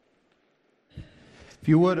If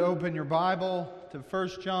you would open your Bible to 1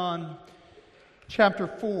 John chapter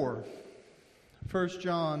 4. 1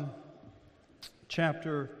 John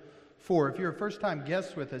chapter 4. If you're a first-time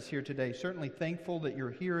guest with us here today, certainly thankful that you're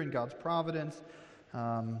here in God's providence.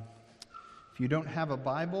 If you don't have a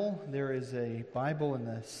Bible, there is a Bible in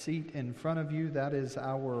the seat in front of you. That is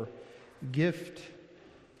our gift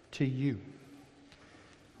to you.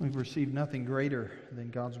 We've received nothing greater than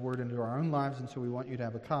God's Word into our own lives, and so we want you to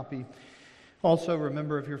have a copy. Also,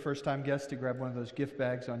 remember, if you're a first-time guest, to grab one of those gift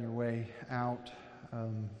bags on your way out.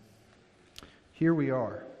 Here we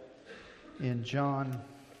are in John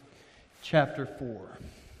chapter 4.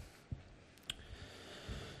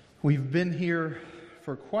 We've been here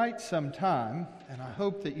for quite some time, and I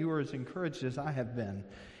hope that you are as encouraged as I have been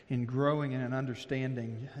in growing in an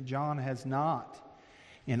understanding. John has not,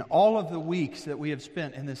 in all of the weeks that we have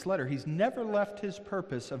spent in this letter, he's never left his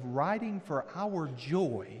purpose of writing for our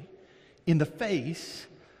joy in the face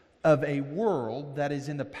of a world that is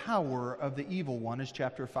in the power of the evil one, as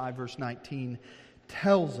chapter 5, verse 19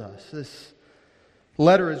 tells us. This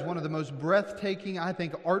letter is one of the most breathtaking, I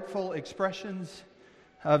think, artful expressions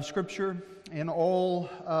of Scripture in all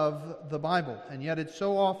of the Bible. And yet it's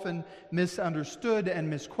so often misunderstood and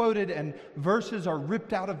misquoted, and verses are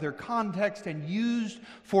ripped out of their context and used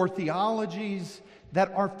for theologies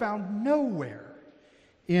that are found nowhere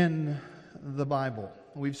in the Bible.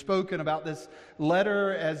 We've spoken about this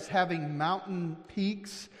letter as having mountain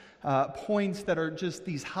peaks, points that are just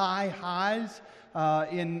these high highs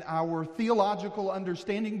in our theological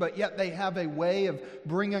understanding, but yet they have a way of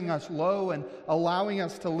bringing us low and allowing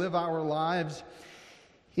us to live our lives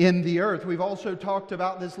in the earth. We've also talked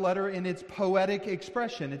about this letter in its poetic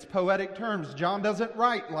expression, its poetic terms. John doesn't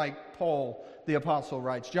write like Paul the Apostle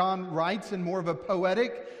writes. John writes in more of a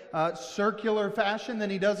poetic, circular fashion than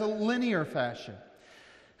he does a linear fashion.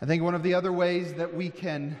 I think one of the other ways that we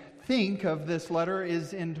can think of this letter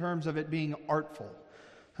is in terms of it being artful.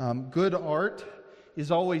 Good art is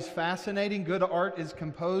always fascinating. Good art is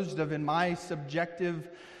composed of, in my subjective,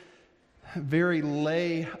 very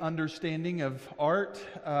lay understanding of art,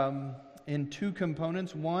 in two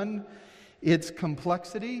components. One, its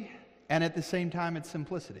complexity, and at the same time, its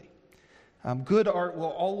simplicity. Good art will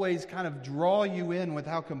always kind of draw you in with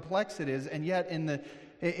how complex it is, and yet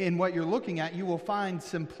in what you're looking at, you will find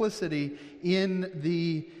simplicity in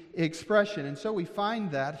the expression. And so we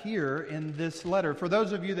find that here in this letter. For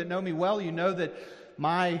those of you that know me well, you know that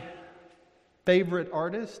my favorite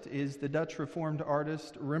artist is the Dutch Reformed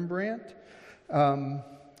artist Rembrandt.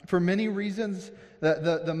 For many reasons,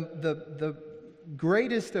 the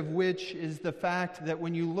greatest of which is the fact that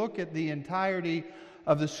when you look at the entirety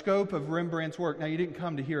of the scope of Rembrandt's work. Now, you didn't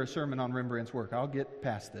come to hear a sermon on Rembrandt's work. I'll get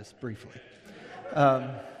past this briefly.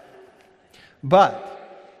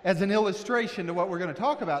 But as an illustration to what we're going to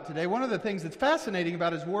talk about today, one of the things that's fascinating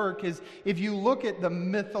about his work is if you look at the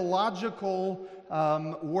mythological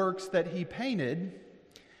works that he painted,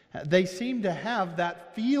 they seem to have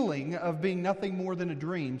that feeling of being nothing more than a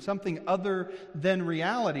dream, something other than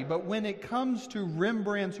reality. But when it comes to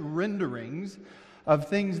Rembrandt's renderings of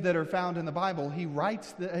things that are found in the Bible, he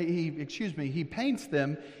paints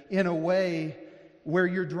them in a way where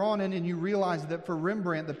you're drawn in and you realize that for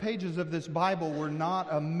Rembrandt, the pages of this Bible were not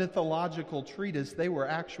a mythological treatise. They were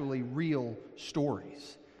actually real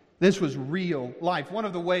stories. This was real life. One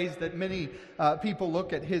of the ways that many people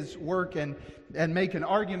look at his work and make an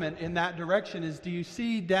argument in that direction is, do you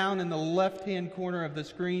see down in the left-hand corner of the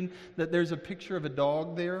screen that there's a picture of a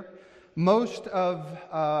dog there? Most of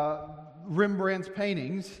Rembrandt's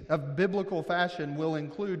paintings of biblical fashion will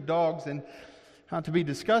include dogs, and not to be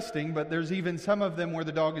disgusting, but there's even some of them where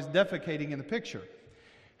the dog is defecating in the picture.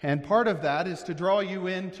 And part of that is to draw you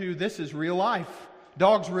into, this is real life.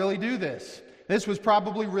 Dogs really do this. This was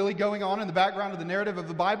probably really going on in the background of the narrative of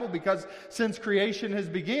the Bible, because since creation has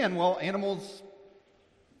begun, well, animals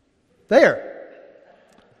there.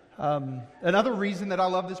 Another reason that I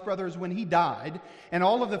love this brother is when he died, and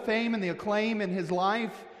all of the fame and the acclaim in his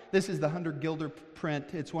life. This is the 100 Gilder print.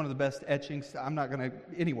 It's one of the best etchings. I'm not going to,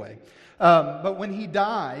 anyway. But when he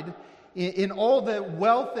died, in all the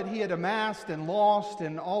wealth that he had amassed and lost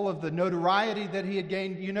and all of the notoriety that he had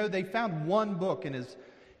gained, they found one book in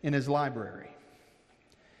his library.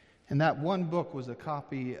 And that one book was a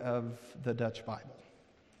copy of the Dutch Bible.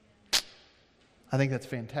 I think that's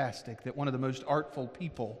fantastic that one of the most artful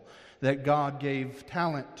people that God gave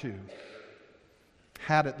talent to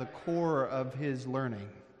had at the core of his learning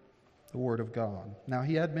the Word of God. Now,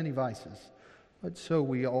 he had many vices, but so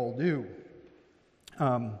we all do.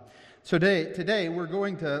 So today we're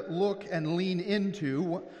going to look and lean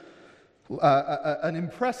into an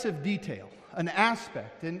impressive detail, an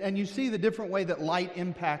aspect. And you see the different way that light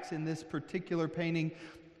impacts in this particular painting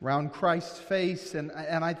around Christ's face. And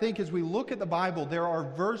I think as we look at the Bible, there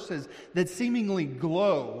are verses that seemingly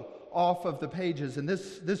glow off of the pages. And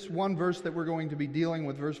this one verse that we're going to be dealing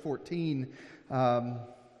with, verse 14,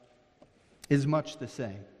 is much the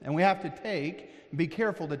same. And we have to be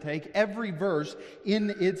careful to take every verse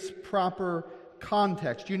in its proper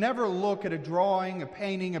context. You never look at a drawing, a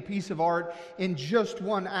painting, a piece of art in just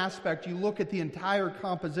one aspect. You look at the entire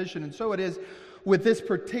composition. And so it is with this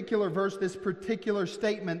particular verse, this particular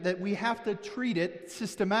statement, that we have to treat it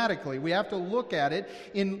systematically. We have to look at it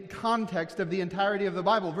in context of the entirety of the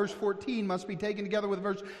Bible. Verse 14 must be taken together with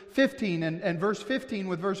verse 15, and verse 15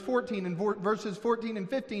 with verse 14, and verses 14 and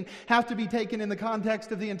 15 have to be taken in the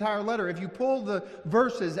context of the entire letter. If you pull the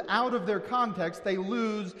verses out of their context, they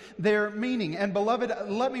lose their meaning. And beloved,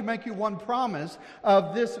 let me make you one promise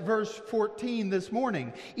of this verse 14 this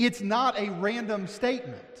morning. It's not a random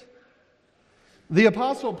statement. The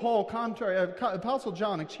Apostle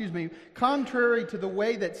John, contrary to the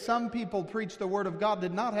way that some people preach the Word of God,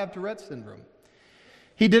 did not have Tourette's syndrome.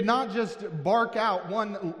 He did not just bark out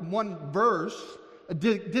one verse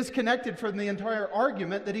disconnected from the entire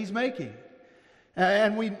argument that he's making.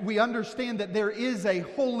 And we understand that there is a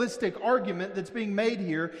holistic argument that's being made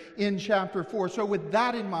here in chapter 4. So with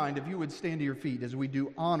that in mind, if you would stand to your feet as we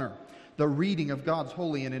do honor the reading of God's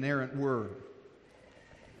holy and inerrant Word.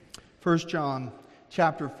 1 John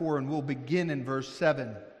chapter 4, and we'll begin in verse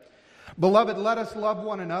 7. Beloved, let us love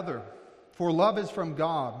one another, for love is from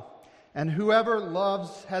God. And whoever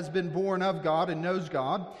loves has been born of God and knows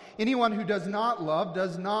God. Anyone who does not love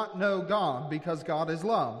does not know God, because God is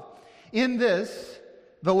love. In this,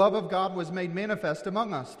 the love of God was made manifest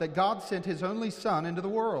among us, that God sent His only Son into the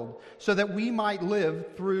world, so that we might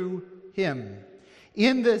live through Him.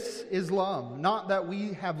 In this is love, not that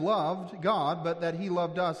we have loved God, but that He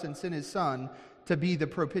loved us and sent His Son to be the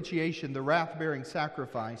propitiation, the wrath-bearing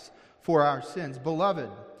sacrifice for our sins. Beloved,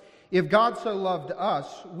 if God so loved us,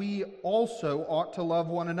 we also ought to love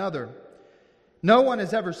one another. No one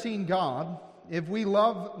has ever seen God. If we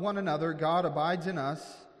love one another, God abides in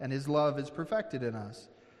us, and His love is perfected in us.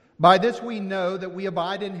 By this we know that we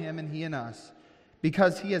abide in Him and He in us,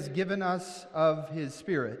 because He has given us of His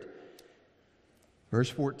Spirit. Verse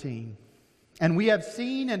 14, and we have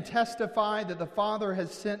seen and testified that the Father has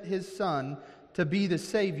sent His Son to be the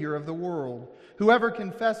Savior of the world. Whoever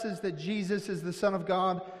confesses that Jesus is the Son of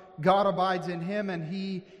God, God abides in Him and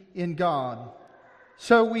He in God.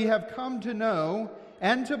 So we have come to know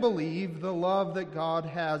and to believe the love that God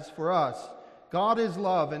has for us. God is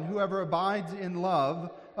love, and whoever abides in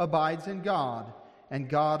love abides in God, and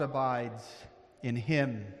God abides in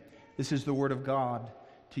Him. This is the Word of God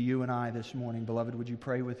to you and I this morning. Beloved, would you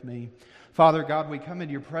pray with me? Father God, we come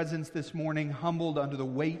into your presence this morning, humbled under the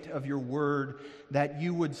weight of your word, that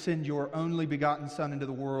you would send your only begotten Son into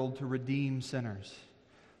the world to redeem sinners.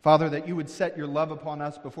 Father, that you would set your love upon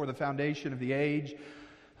us before the foundation of the age,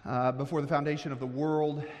 before the foundation of the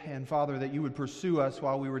world, and Father, that you would pursue us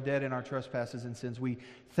while we were dead in our trespasses and sins. We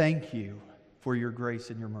thank you for your grace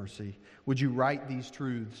and your mercy. Would you write these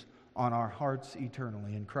truths on our hearts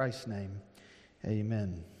eternally? In Christ's name,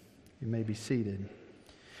 amen. You may be seated.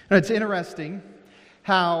 Now, it's interesting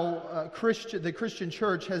how the Christian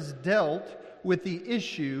church has dealt with the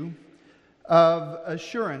issue of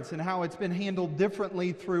assurance and how it's been handled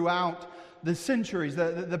differently throughout the centuries.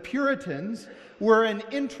 The Puritans were an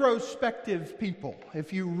introspective people.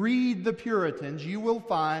 If you read the Puritans, you will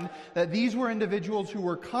find that these were individuals who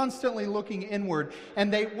were constantly looking inward.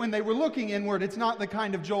 And when they were looking inward, it's not the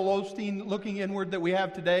kind of Joel Osteen looking inward that we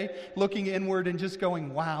have today, looking inward and just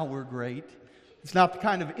going, wow, we're great. It's not the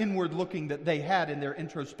kind of inward looking that they had in their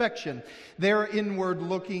introspection. Their inward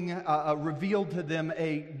looking revealed to them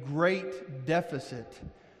a great deficit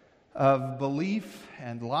of belief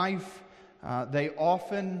and life. They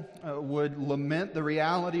often would lament the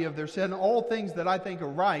reality of their sin, all things that I think are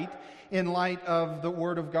right in light of the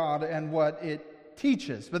Word of God and what it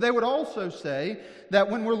teaches. But they would also say that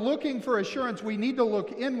when we're looking for assurance, we need to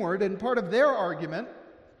look inward, and part of their argument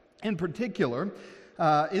in particular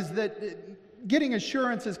is that getting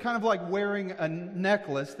assurance is kind of like wearing a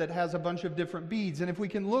necklace that has a bunch of different beads. And if we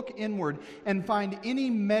can look inward and find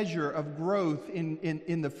any measure of growth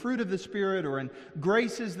in the fruit of the Spirit or in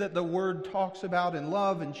graces that the Word talks about, in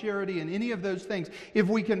love and charity and any of those things, if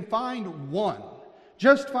we can find one,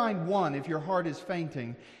 Just find one if your heart is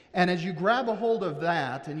fainting. And as you grab a hold of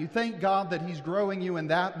that and you thank God that He's growing you in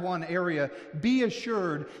that one area, be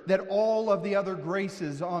assured that all of the other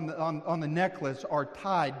graces on the necklace are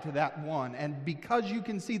tied to that one. And because you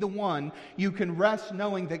can see the one, you can rest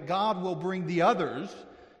knowing that God will bring the others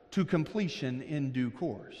to completion in due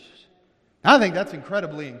course. I think that's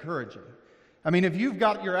incredibly encouraging. I mean, if you've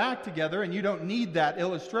got your act together and you don't need that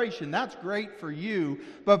illustration, that's great for you.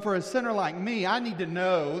 But for a sinner like me, I need to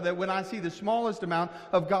know that when I see the smallest amount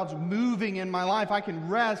of God's moving in my life, I can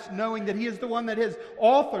rest knowing that He is the one that has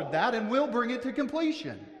authored that and will bring it to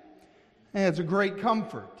completion. And it's a great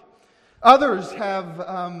comfort. Others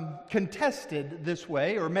have contested this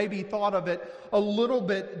way, or maybe thought of it a little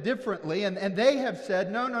bit differently, and they have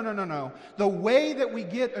said, no. The way that we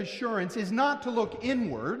get assurance is not to look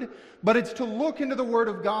inward, but it's to look into the Word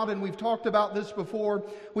of God, and we've talked about this before.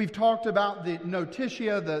 We've talked about the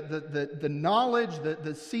notitia, the knowledge,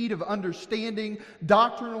 the seed of understanding,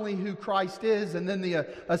 doctrinally who Christ is, and then the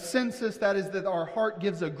assensus, that is that our heart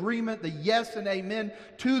gives agreement, the yes and amen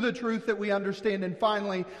to the truth that we understand, and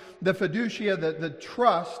finally, the fiducia, the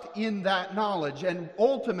trust in that knowledge. And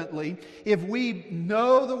ultimately, if we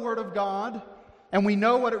know the Word of God, and we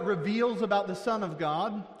know what it reveals about the Son of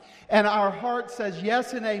God, and our heart says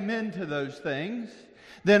yes and amen to those things,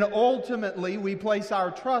 then ultimately we place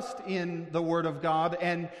our trust in the Word of God,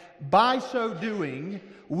 and by so doing,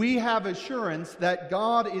 we have assurance that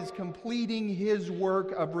God is completing His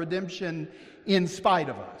work of redemption in spite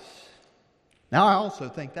of us. Now, I also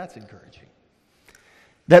think that's encouraging.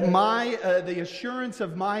 That the assurance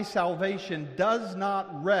of my salvation does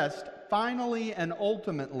not rest finally and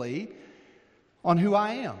ultimately on who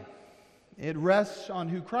I am. It rests on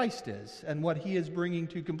who Christ is and what He is bringing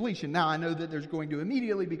to completion. Now, I know that there's going to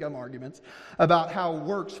immediately become arguments about how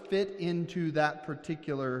works fit into that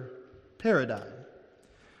particular paradigm.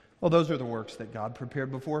 Well, those are the works that God prepared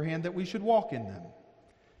beforehand that we should walk in them.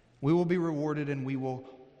 We will be rewarded, and we will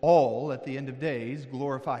all, at the end of days,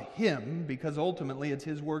 glorify Him, because ultimately it's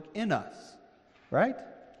His work in us. Right?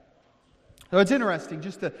 So it's interesting,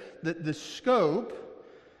 just the scope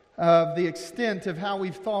of the extent of how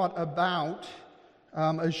we've thought about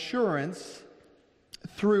assurance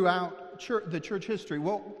throughout the church history.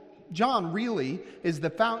 Well, John really is the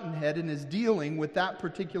fountainhead and is dealing with that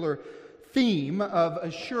particular theme of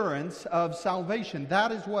assurance of salvation.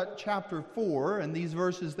 That is what chapter 4 and these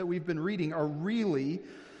verses that we've been reading are really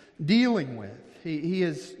dealing with. He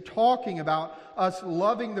is talking about us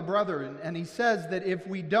loving the brethren, and he says that if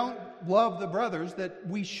we don't love the brothers, that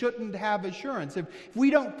we shouldn't have assurance. If we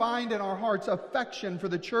don't find in our hearts affection for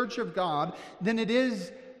the church of God, then it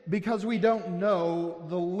is because we don't know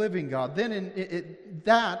the living God. Then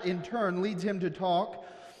that in turn leads him to talk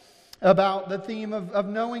about the theme of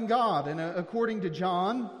knowing God. And according to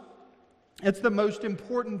John, it's the most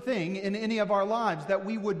important thing in any of our lives, that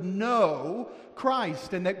we would know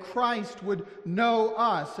Christ and that Christ would know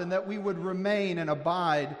us and that we would remain and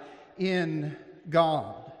abide in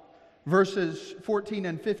God. Verses 14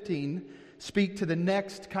 and 15 speak to the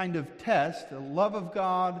next kind of test, the love of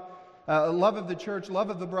God, love of the church, love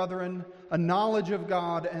of the brethren, a knowledge of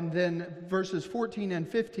God, and then verses 14 and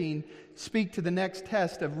 15 speak to the next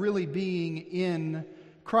test of really being in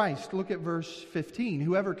Christ. Look at verse 15.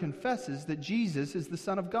 Whoever confesses that Jesus is the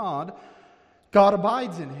Son of God, God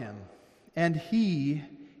abides in him, and he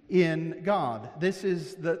in God. This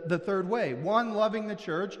is the third way. 1, loving the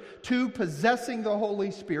church. 2, possessing the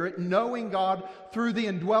Holy Spirit, knowing God through the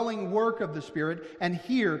indwelling work of the Spirit. And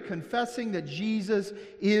here, confessing that Jesus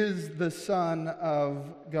is the Son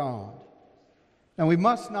of God. Now, we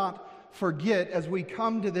must not forget as we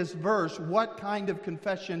come to this verse what kind of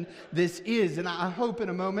confession this is. And I hope in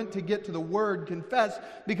a moment to get to the word confess,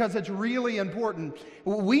 because it's really important.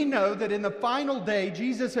 We know that in the final day,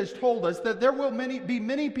 Jesus has told us that there will be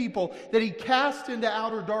many people that He cast into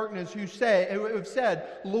outer darkness who have said,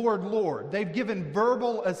 Lord, Lord. They've given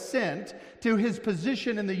verbal assent to His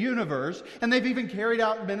position in the universe, and they've even carried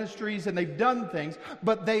out ministries and they've done things,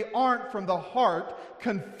 but they aren't from the heart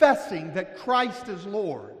confessing that Christ is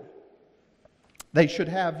Lord. They should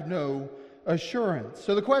have no assurance.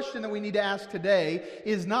 So the question that we need to ask today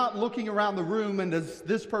is not looking around the room and does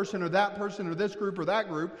this person or that person or this group or that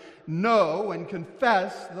group know and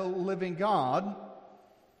confess the living God.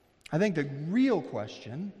 I think the real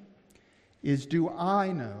question is, do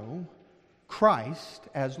I know Christ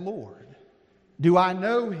as Lord? Do I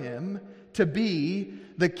know Him to be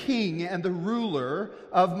the king and the ruler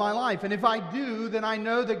of my life. And if I do, then I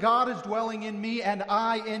know that God is dwelling in me and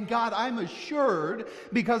I in God. I'm assured,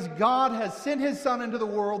 because God has sent His Son into the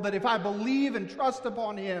world, that if I believe and trust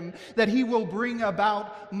upon Him, that He will bring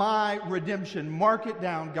about my redemption. Mark it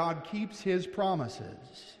down. God keeps His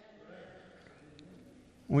promises.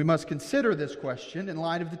 We must consider this question in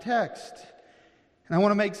light of the text. And I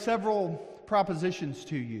want to make several propositions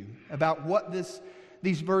to you about what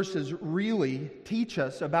these verses really teach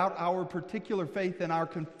us about our particular faith and our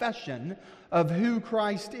confession of who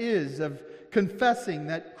Christ is, of confessing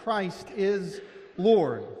that Christ is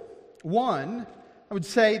Lord. One, I would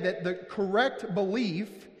say that the correct belief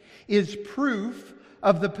is proof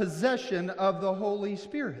of the possession of the Holy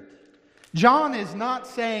Spirit. John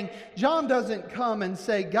doesn't come and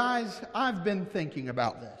say, guys, I've been thinking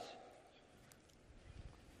about this.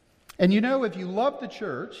 And you know, if you love the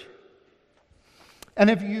church, and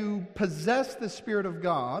if you possess the Spirit of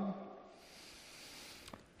God,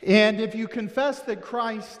 and if you confess that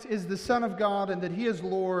Christ is the Son of God and that He is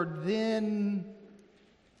Lord, then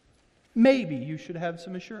maybe you should have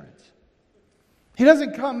some assurance. He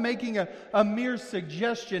doesn't come making a mere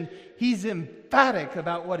suggestion. He's emphatic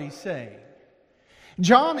about what he's saying.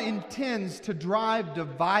 John intends to drive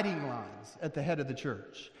dividing lines at the head of the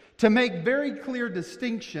church, to make very clear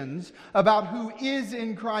distinctions about who is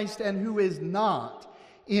in Christ and who is not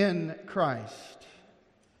in Christ.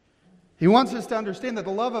 He wants us to understand that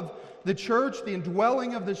the love of the church, the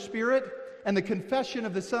indwelling of the Spirit, and the confession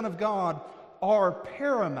of the Son of God are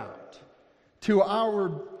paramount to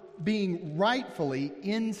our being rightfully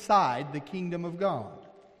inside the kingdom of God.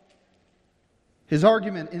 His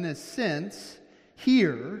argument, in a sense,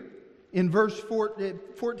 here in verse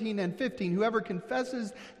 14 and 15, whoever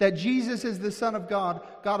confesses that Jesus is the Son of God,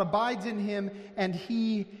 God abides in him and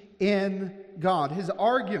he in God. His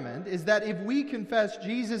argument is that if we confess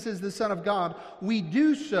Jesus is the Son of God, we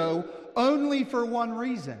do so only for one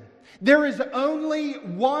reason. There is only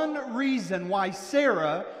one reason why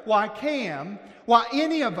Sarah, why Cam, why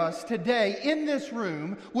any of us today in this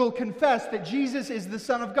room will confess that Jesus is the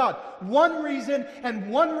Son of God. One reason and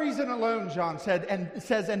one reason alone, John says,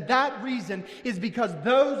 and that reason is because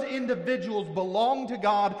those individuals belong to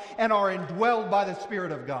God and are indwelled by the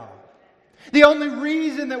Spirit of God. The only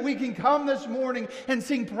reason that we can come this morning and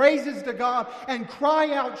sing praises to God and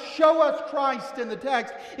cry out, "Show us Christ" in the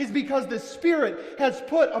text, is because the Spirit has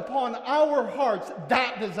put upon our hearts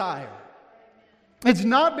that desire. It's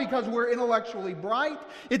not because we're intellectually bright.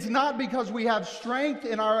 It's not because we have strength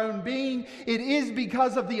in our own being. It is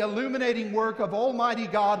because of the illuminating work of Almighty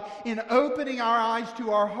God in opening our eyes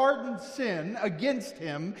to our hardened sin against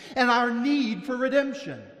Him and our need for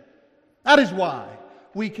redemption. That is why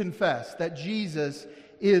we confess that Jesus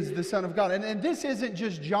is the Son of God. And this isn't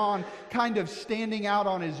just John kind of standing out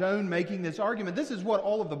on his own making this argument. This is what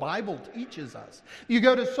all of the Bible teaches us. You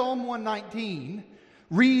go to Psalm 119,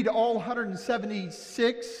 read all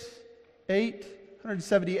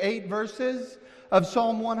 178 verses of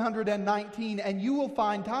Psalm 119, and you will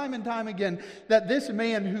find time and time again that this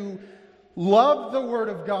man who loved the Word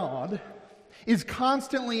of God is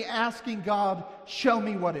constantly asking God, "Show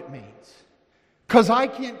me what it means." Because I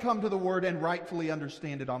can't come to the Word and rightfully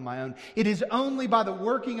understand it on my own. It is only by the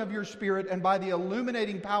working of your Spirit and by the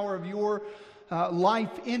illuminating power of your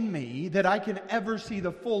life in me that I can ever see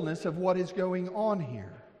the fullness of what is going on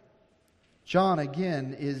here. John,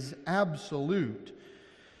 again, is absolute.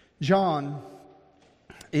 John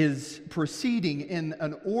is proceeding in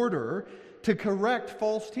an order to correct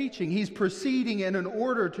false teaching. He's proceeding in an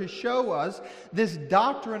order to show us this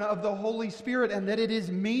doctrine of the Holy Spirit and that it is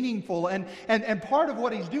meaningful. And part of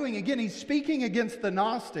what he's doing, again, he's speaking against the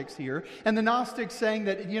Gnostics here. And the Gnostics saying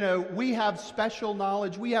that, we have special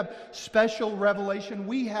knowledge, we have special revelation,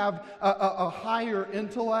 we have a higher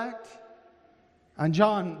intellect. And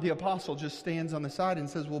John, the apostle, just stands on the side and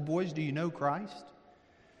says, "Well, boys, do you know Christ?"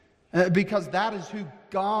 Because that is who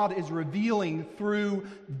God is revealing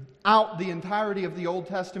throughout the entirety of the Old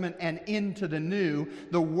Testament and into the New.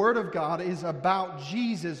 The Word of God is about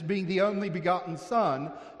Jesus being the only begotten Son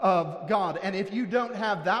of God. And if you don't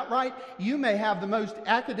have that right, you may have the most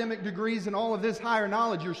academic degrees and all of this higher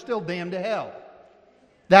knowledge, you're still damned to hell.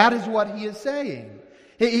 That is what he is saying.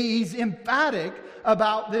 He's emphatic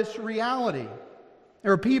about this reality.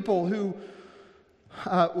 There are people who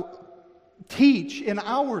teach in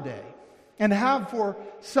our day and have for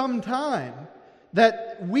some time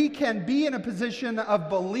that we can be in a position of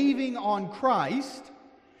believing on Christ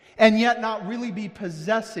and yet not really be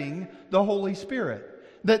possessing the Holy Spirit.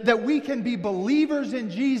 That we can be believers in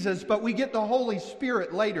Jesus, but we get the Holy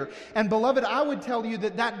Spirit later. And beloved, I would tell you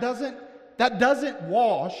that doesn't doesn't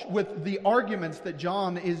wash with the arguments that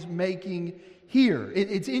John is making here.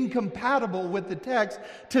 It's incompatible with the text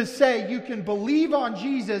to say you can believe on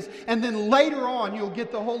Jesus and then later on you'll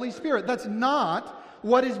get the Holy Spirit. That's not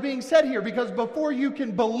what is being said here, because before you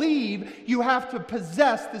can believe, you have to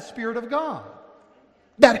possess the Spirit of God.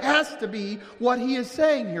 That has to be what he is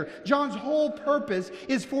saying here. John's whole purpose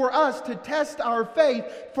is for us to test our faith,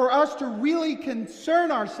 for us to really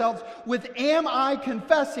concern ourselves with, am I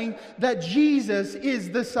confessing that Jesus is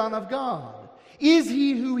the Son of God? Is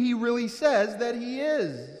he who he really says that he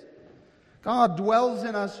is? God dwells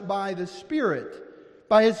in us by the Spirit,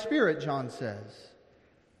 by his Spirit, John says.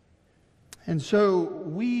 And so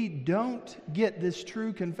we don't get this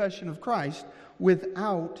true confession of Christ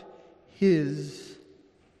without his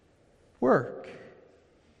work.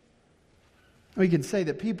 We can say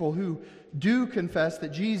that people who do confess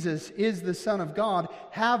that Jesus is the Son of God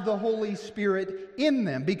have the Holy Spirit in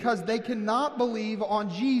them, because they cannot believe on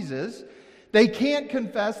Jesus. They can't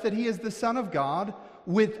confess that he is the Son of God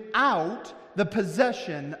without the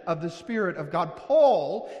possession of the Spirit of God.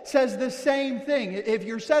 Paul says the same thing. If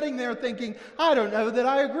you're sitting there thinking, I don't know that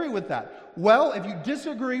I agree with that. Well, if you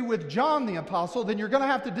disagree with John the Apostle, then you're going to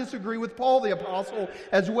have to disagree with Paul the Apostle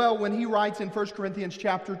as well when he writes in 1 Corinthians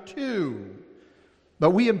chapter 2.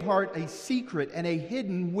 But we impart a secret and a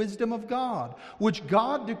hidden wisdom of God, which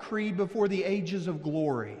God decreed before the ages of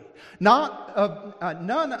glory. None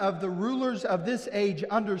of the rulers of this age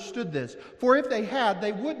understood this, for if they had,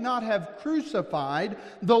 they would not have crucified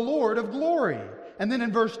the Lord of glory. And then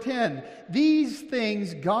in verse 10, these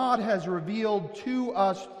things God has revealed to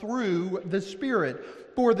us through the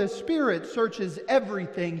Spirit, for the Spirit searches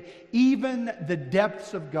everything, even the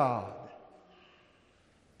depths of God.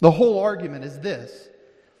 The whole argument is this.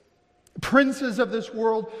 Princes of this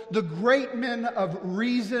world, the great men of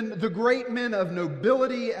reason, the great men of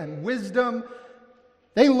nobility and wisdom,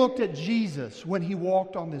 they looked at Jesus when he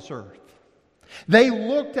walked on this earth. They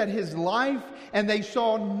looked at his life and they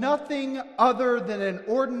saw nothing other than an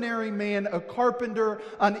ordinary man, a carpenter,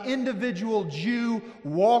 an individual Jew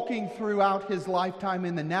walking throughout his lifetime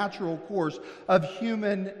in the natural course of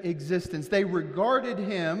human existence. They regarded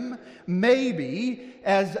him maybe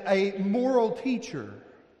as a moral teacher.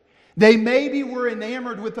 They maybe were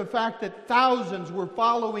enamored with the fact that thousands were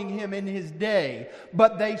following him in his day,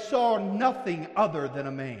 but they saw nothing other than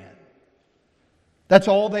a man. That's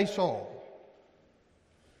all they saw.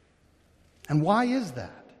 And why is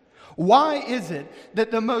that? Why is it that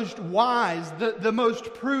the most wise, the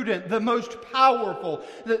most prudent, the most powerful,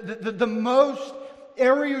 the most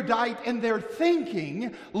erudite in their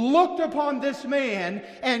thinking looked upon this man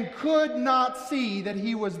and could not see that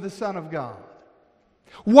he was the Son of God?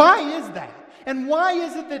 Why is that? And why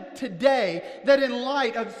is it that today, that in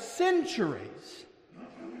light of centuries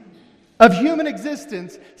of human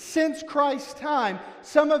existence since Christ's time,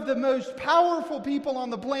 some of the most powerful people on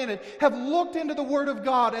the planet have looked into the Word of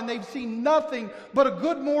God and they've seen nothing but a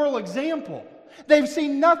good moral example? They've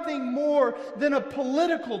seen nothing more than a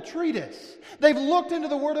political treatise. They've looked into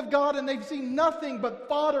the Word of God and they've seen nothing but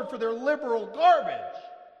fodder for their liberal garbage.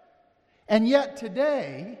 And yet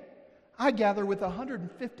today, I gather with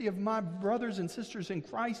 150 of my brothers and sisters in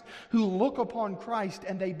Christ who look upon Christ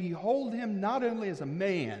and they behold him not only as a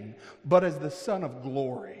man, but as the Son of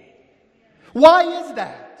glory. Why is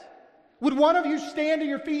that? Would one of you stand to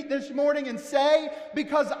your feet this morning and say,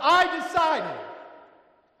 because I decided?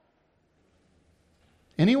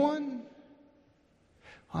 Anyone?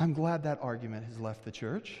 I'm glad that argument has left the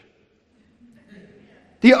church.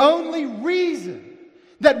 The only reason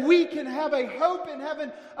that we can have a hope in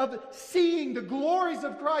heaven of seeing the glories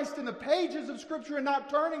of Christ in the pages of Scripture and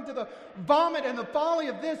not turning to the vomit and the folly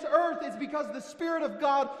of this earth is because the Spirit of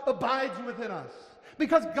God abides within us.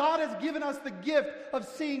 Because God has given us the gift of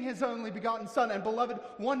seeing his only begotten Son. And beloved,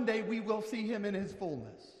 one day we will see him in his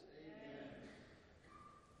fullness.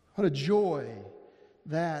 What a joy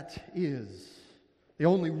that is. The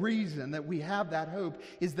only reason that we have that hope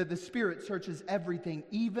is that the Spirit searches everything,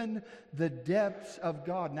 even the depths of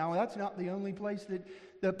God. Now, that's not the only place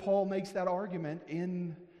that Paul makes that argument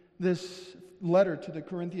in this letter to the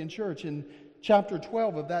Corinthian church. In chapter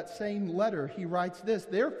 12 of that same letter, he writes this,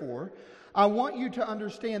 therefore, I want you to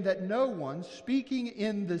understand that no one speaking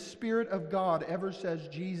in the Spirit of God ever says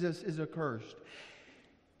Jesus is accursed.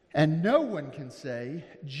 And no one can say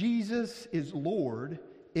Jesus is Lord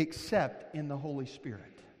except in the Holy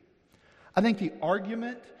Spirit. I think the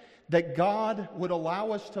argument that God would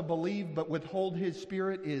allow us to believe but withhold his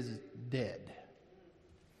Spirit is dead.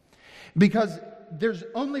 Because there's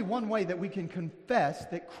only one way that we can confess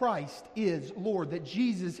that Christ is Lord, that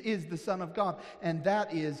Jesus is the Son of God, and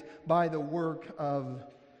that is by the work of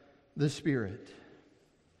the Spirit.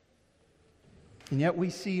 And yet we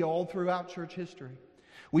see all throughout church history,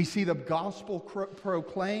 we see the gospel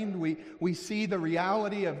proclaimed. We see the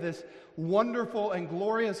reality of this wonderful and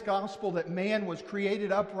glorious gospel that man was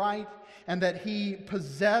created upright and that he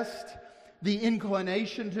possessed the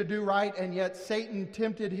inclination to do right, and yet Satan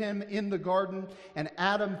tempted him in the garden and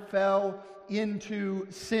Adam fell into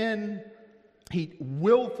sin. He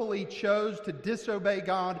willfully chose to disobey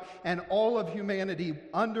God, and all of humanity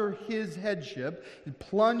under his headship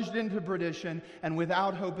plunged into perdition and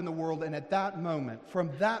without hope in the world. And at that moment, from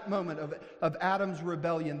that moment of Adam's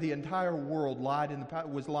rebellion, the entire world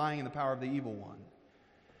was lying in the power of the evil one.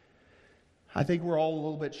 I think we're all a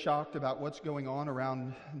little bit shocked about what's going on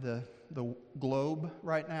around the globe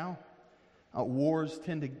right now. Wars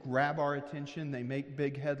tend to grab our attention. They make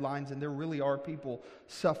big headlines, and there really are people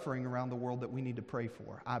suffering around the world that we need to pray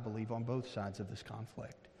for, I believe, on both sides of this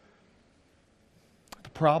conflict. The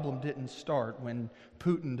problem didn't start when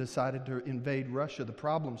Putin decided to invade Russia. The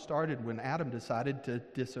problem started when Adam decided to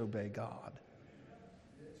disobey God.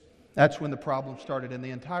 That's when the problem started, and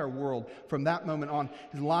the entire world from that moment on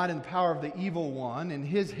is lied in the power of the evil one in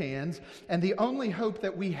his hands. And the only hope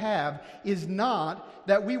that we have is not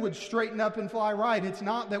that we would straighten up and fly right. It's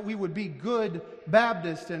not that we would be good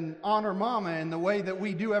Baptists and honor Mama in the way that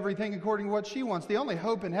we do everything according to what she wants. The only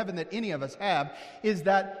hope in heaven that any of us have is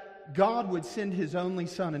that God would send His only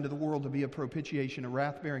Son into the world to be a propitiation, a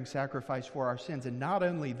wrath-bearing sacrifice for our sins. And not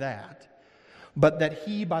only that, but that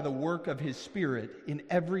He, by the work of His Spirit, in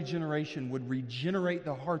every generation would regenerate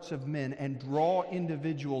the hearts of men and draw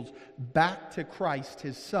individuals back to Christ,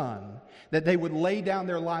 His Son, that they would lay down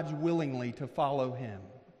their lives willingly to follow Him.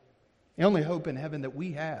 The only hope in heaven that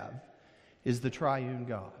we have is the triune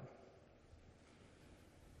God.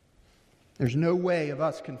 There's no way of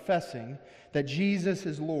us confessing that Jesus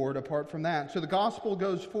is Lord apart from that. So the gospel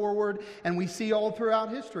goes forward, and we see all throughout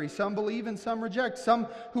history. Some believe and some reject. Some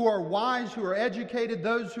who are wise, who are educated,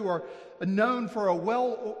 those who are known for a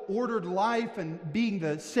well-ordered life and being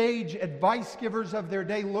the sage advice givers of their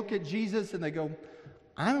day, look at Jesus and they go,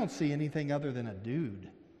 I don't see anything other than a dude.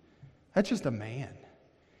 That's just a man.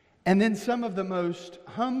 And then some of the most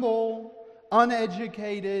humble,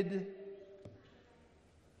 uneducated,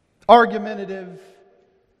 argumentative,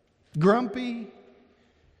 grumpy,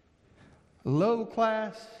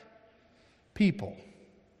 low-class people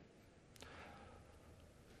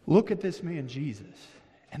look at this man Jesus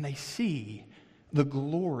and they see the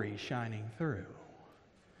glory shining through.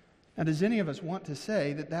 Now, does any of us want to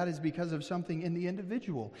say that that is because of something in the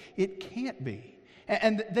individual? It can't be.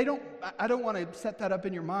 And I don't want to set that up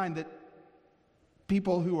in your mind that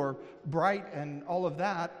people who are bright and all of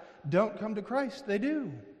that don't come to Christ. They do.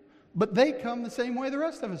 But they come the same way the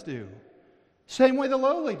rest of us do. Same way the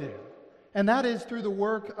lowly do. And that is through the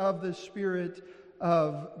work of the Spirit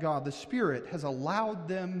of God. The Spirit has allowed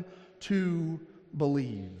them to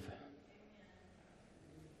believe.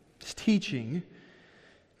 It's teaching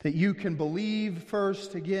that you can believe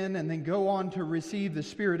first again and then go on to receive the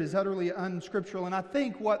Spirit is utterly unscriptural. And I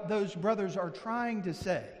think what those brothers are trying to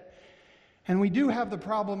say, and we do have the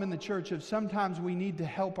problem in the church of sometimes we need to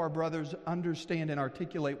help our brothers understand and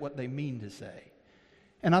articulate what they mean to say.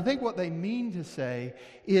 And I think what they mean to say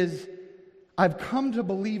is, I've come to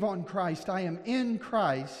believe on Christ. I am in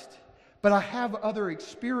Christ, but I have other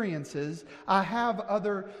experiences. I have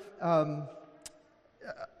other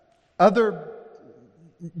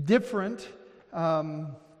different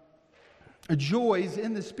joys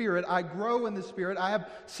in the Spirit. I grow in the Spirit. I have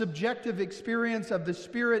subjective experience of the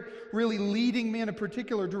Spirit really leading me in a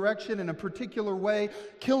particular direction, in a particular way,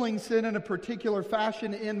 killing sin in a particular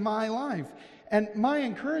fashion in my life. And my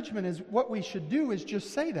encouragement is what we should do is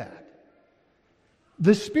just say that.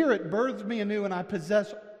 The Spirit births me anew and I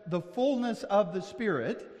possess the fullness of the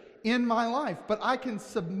Spirit in my life, but I can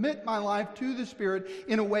submit my life to the Spirit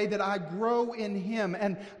in a way that I grow in Him,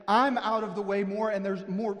 and I'm out of the way more, and there's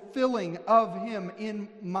more filling of Him in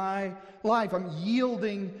my life. I'm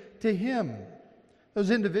yielding to Him.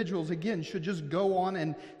 Those individuals, again, should just go on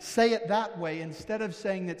and say it that way instead of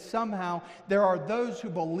saying that somehow there are those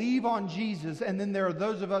who believe on Jesus and then there are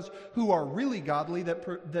those of us who are really godly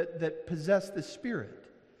that possess the Spirit.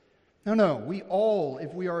 No, we all,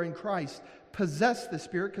 if we are in Christ, possess the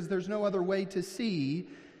Spirit, because there's no other way to see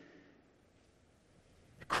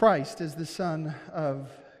Christ as the Son of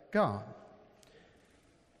God.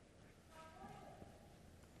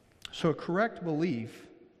 So a correct belief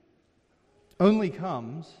only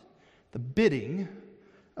comes, the bidding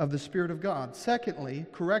of the Spirit of God. Secondly,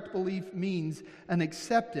 correct belief means an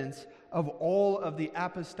acceptance of all of the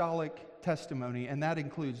apostolic testimony, and that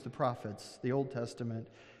includes the prophets, the Old Testament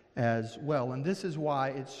as well. And this is why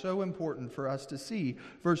it's so important for us to see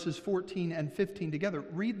verses 14 and 15 together.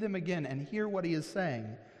 Read them again and hear what he is saying.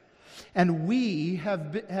 And we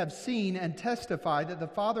have seen and testified that the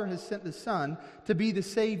Father has sent the Son to be the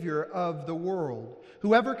Savior of the world.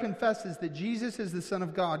 Whoever confesses that Jesus is the Son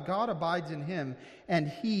of God, God abides in him, and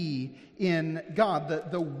he in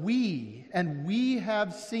God. The we, and we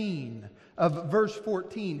have seen, of verse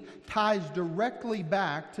 14 ties directly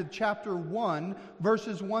back to chapter 1,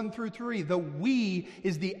 verses 1 through 3. The we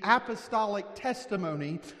is the apostolic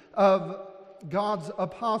testimony of God's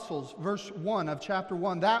apostles. Verse 1 of chapter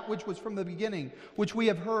 1, that which was from the beginning, which we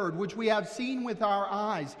have heard, which we have seen with our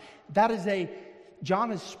eyes. That is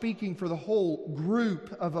John is speaking for the whole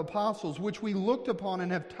group of apostles, which we looked upon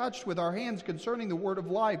and have touched with our hands concerning the word of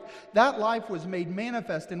life. That life was made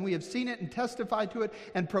manifest, and we have seen it and testified to it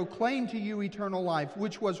and proclaimed to you eternal life,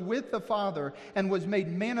 which was with the Father and was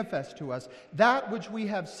made manifest to us. That which we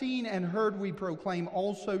have seen and heard we proclaim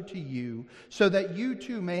also to you, so that you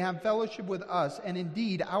too may have fellowship with us. And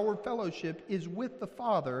indeed, our fellowship is with the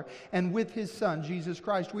Father and with his Son, Jesus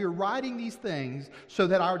Christ. We are writing these things so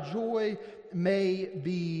that our joy may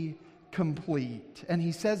be complete. And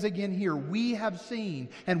he says again here, we have seen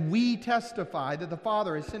and we testify that the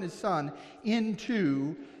Father has sent his Son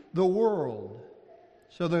into the world.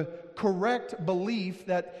 So the correct belief,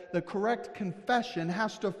 that the correct confession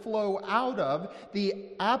has to flow out of the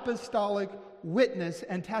apostolic witness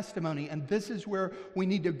and testimony. And this is where we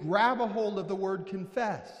need to grab a hold of the word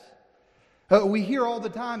confess. We hear all the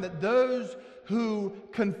time that those who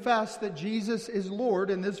confess that Jesus is Lord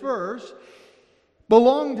in this verse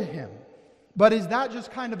belong to him. But is that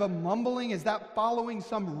just kind of a mumbling? Is that following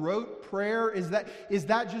some rote prayer? Is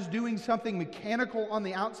that just doing something mechanical on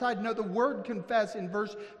the outside? No, the word confess in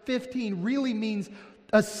verse 15 really means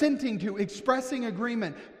assenting to, expressing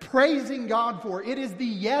agreement, praising God for. It is the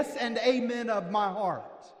yes and amen of my heart.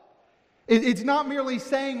 It's not merely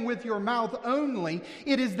saying with your mouth only.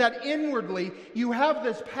 It is that inwardly you have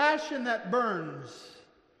this passion that burns.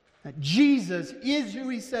 That Jesus is who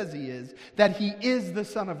he says he is, that he is the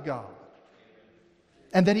Son of God,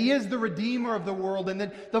 and that he is the Redeemer of the world, and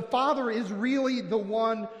that the Father is really the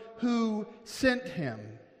one who sent him.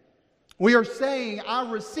 We are saying, I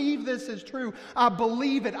receive this as true. I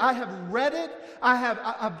believe it. I have read it.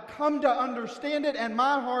 I've come to understand it, and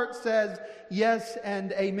my heart says yes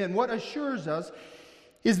and amen. What assures us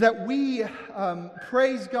is that we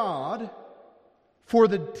praise God for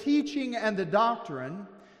the teaching and the doctrine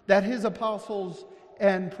that his apostles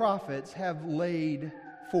and prophets have laid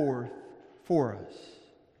forth for us.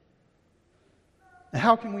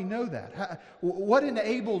 How can we know that? What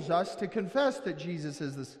enables us to confess that Jesus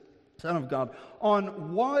is the Son of God?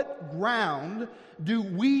 On what ground do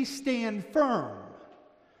we stand firm?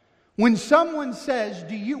 When someone says,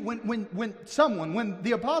 when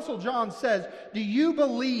the Apostle John says, do you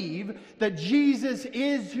believe that Jesus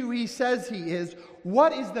is who he says he is?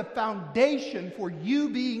 What is the foundation for you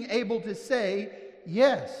being able to say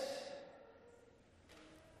yes?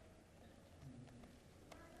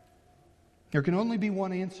 There can only be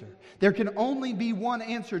one answer. There can only be one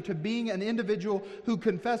answer to being an individual who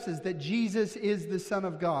confesses that Jesus is the Son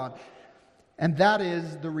of God. And that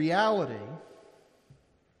is the reality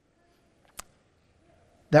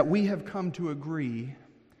that we have come to agree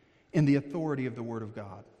in the authority of the Word of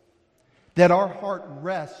God. That our heart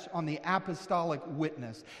rests on the apostolic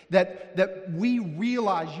witness. That we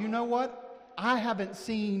realize, you know what? I haven't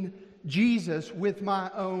seen Jesus with my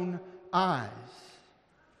own eyes.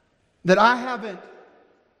 That I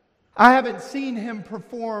haven't seen him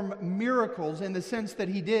perform miracles in the sense that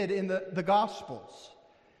he did in the Gospels.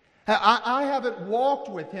 I haven't walked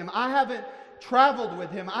with him. I haven't traveled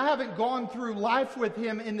with him. I haven't gone through life with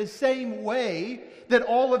him in the same way that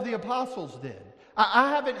all of the apostles did. I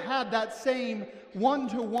haven't had that same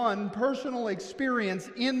one-to-one personal experience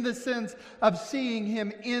in the sense of seeing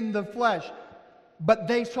him in the flesh. But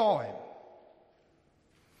they saw him.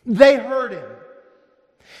 They heard him.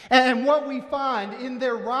 And what we find in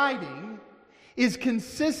their writing is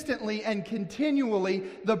consistently and continually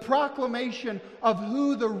the proclamation of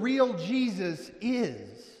who the real Jesus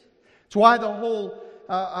is. It's why the whole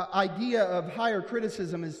idea of higher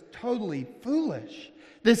criticism is totally foolish.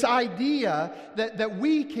 This idea that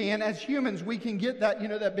we can, as humans, we can get that,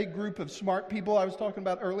 that big group of smart people I was talking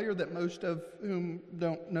about earlier, that most of whom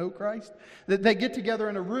don't know Christ, that they get together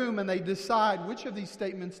in a room and they decide which of these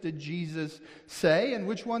statements did Jesus say and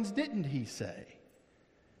which ones didn't he say.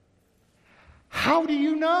 How do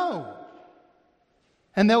you know?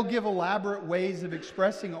 And they'll give elaborate ways of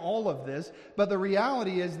expressing all of this, but the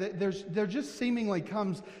reality is that there just seemingly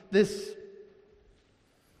comes this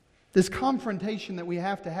confrontation that we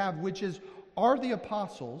have to have, which is, are the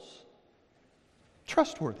apostles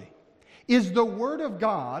trustworthy? Is the Word of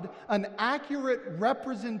God an accurate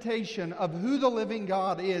representation of who the living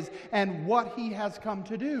God is and what He has come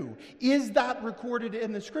to do? Is that recorded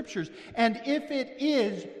in the Scriptures? And if it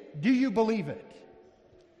is, do you believe it?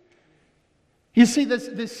 You see,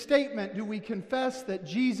 this statement, do we confess that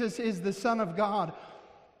Jesus is the Son of God?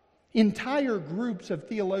 Entire groups of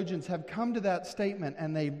theologians have come to that statement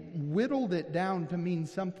and they whittled it down to mean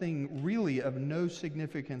something really of no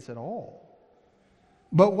significance at all.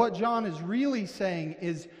 But what John is really saying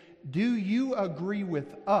is, do you agree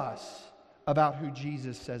with us about who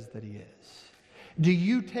Jesus says that He is? Do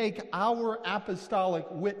you take our apostolic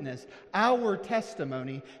witness, our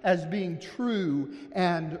testimony, as being true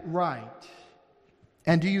and right?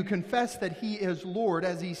 And do you confess that He is Lord,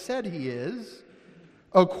 as He said He is,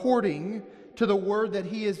 according to the Word that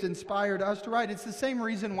He has inspired us to write? It's the same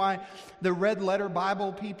reason why the red letter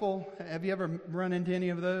Bible people, have you ever run into any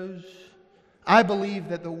of those? I believe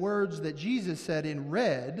that the words that Jesus said in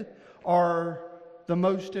red are the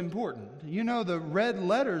most important. You know, the red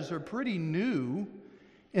letters are pretty new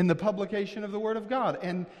in the publication of the Word of God.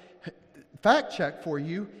 And fact check for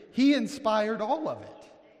you, He inspired all of it.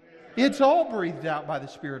 It's all breathed out by the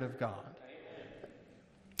Spirit of God.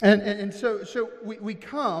 And so we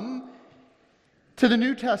come to the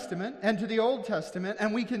New Testament and to the Old Testament,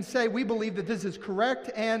 and we can say we believe that this is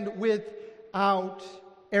correct and without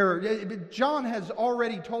error. John has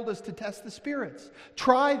already told us to test the spirits.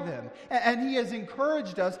 Try them. And he has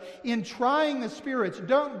encouraged us in trying the spirits.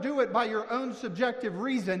 Don't do it by your own subjective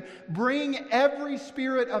reason. Bring every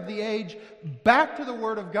spirit of the age back to the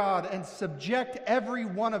Word of God and subject every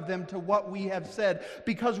one of them to what we have said.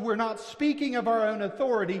 Because we're not speaking of our own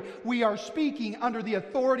authority. We are speaking under the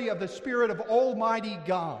authority of the Spirit of Almighty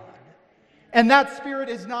God. And that Spirit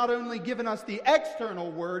has not only given us the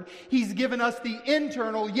external Word, He's given us the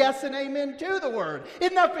internal yes and amen to the Word.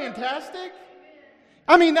 Isn't that fantastic?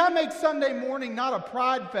 I mean, that makes Sunday morning not a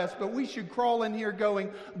pride fest, but we should crawl in here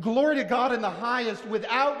going, glory to God in the highest.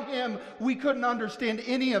 Without Him, we couldn't understand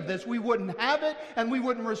any of this. We wouldn't have it, and we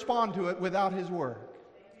wouldn't respond to it without His Word.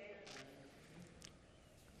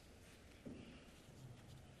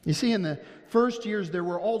 You see, in the first years, there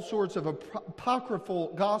were all sorts of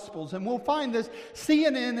apocryphal gospels. And we'll find this.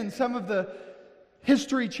 CNN and some of the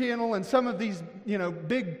History Channel and some of these,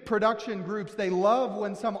 big production groups, they love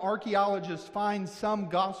when some archaeologists find some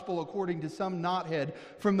gospel according to some knothead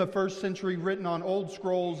from the first century written on old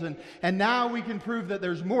scrolls. And now we can prove that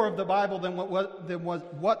there's more of the Bible than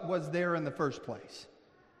what was there in the first place.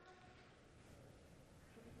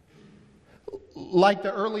 Like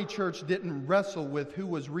the early church didn't wrestle with who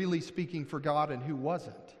was really speaking for God and who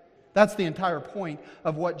wasn't. That's the entire point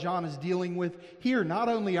of what John is dealing with here. Not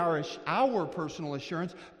only our personal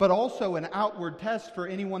assurance, but also an outward test for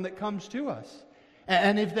anyone that comes to us.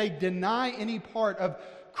 And if they deny any part of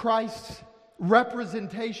Christ's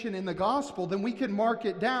representation in the gospel, then we can mark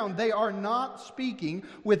it down. They are not speaking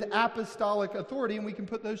with apostolic authority, and we can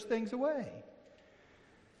put those things away.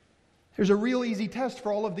 There's a real easy test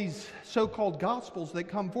for all of these so-called gospels that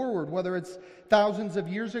come forward, whether it's thousands of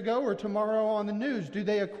years ago or tomorrow on the news. Do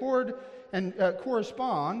they accord and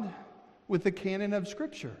correspond with the canon of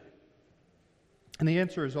Scripture? And the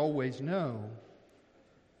answer is always no.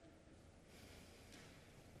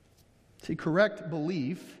 See, correct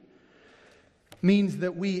belief means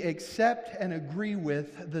that we accept and agree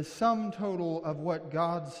with the sum total of what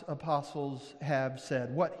God's apostles have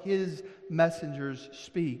said, what His messengers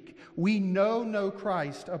speak. We know no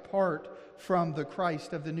Christ apart from the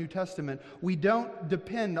Christ of the New Testament. We don't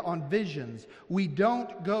depend on visions. We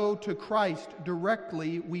don't go to Christ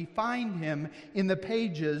directly. We find Him in the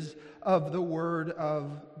pages of the Word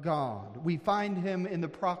of God. We find Him in the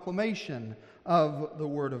proclamation of the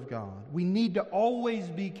Word of God. We need to always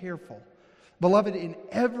be careful. Beloved, in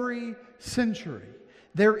every century,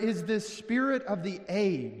 there is this spirit of the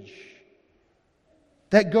age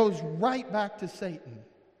that goes right back to Satan,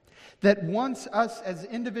 that wants us as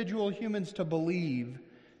individual humans to believe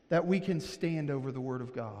that we can stand over the Word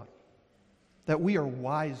of God, that we are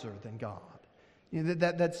wiser than God.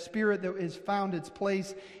 That spirit that has found its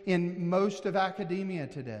place in most of academia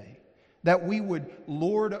today. That we would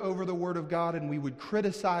lord over the Word of God and we would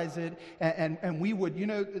criticize it and we would,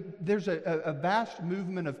 there's a vast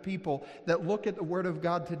movement of people that look at the Word of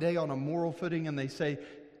God today on a moral footing and they say,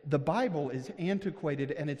 the Bible is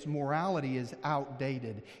antiquated and its morality is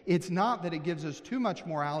outdated. It's not that it gives us too much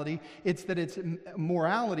morality, it's that its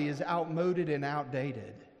morality is outmoded and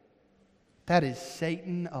outdated. That is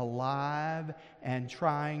Satan alive and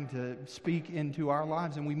trying to speak into our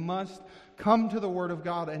lives. And we must come to the Word of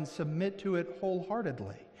God and submit to it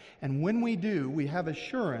wholeheartedly. And when we do, we have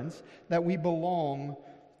assurance that we belong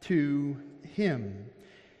to Him.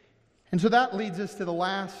 And so that leads us to the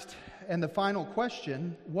last and the final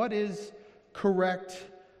question: what is correct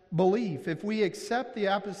belief? If we accept the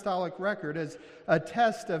apostolic record as a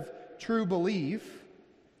test of true belief,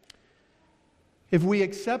 if we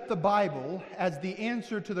accept the Bible as the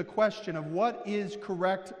answer to the question of what is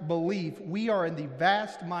correct belief, we are in the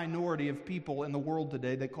vast minority of people in the world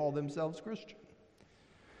today that call themselves Christian.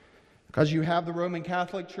 Because you have the Roman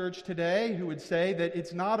Catholic Church today who would say that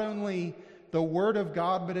it's not only the Word of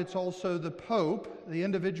God, but it's also the Pope, the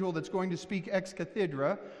individual that's going to speak ex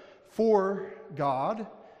cathedra for God.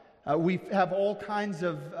 We have all kinds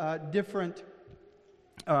of different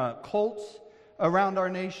cults around our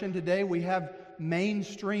nation today. We have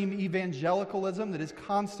mainstream evangelicalism that is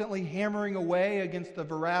constantly hammering away against the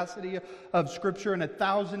veracity of Scripture in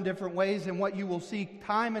 1,000 different ways. And what you will see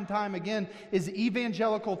time and time again is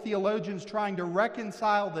evangelical theologians trying to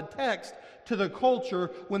reconcile the text to the culture,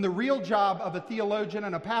 when the real job of a theologian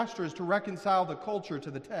and a pastor is to reconcile the culture to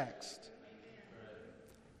the text.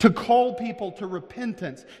 To call people to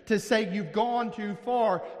repentance, to say you've gone too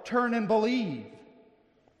far, turn and believe.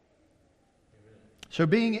 So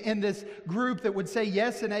being in this group that would say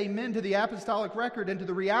yes and amen to the apostolic record and to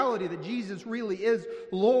the reality that Jesus really is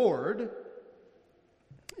Lord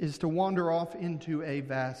is to wander off into a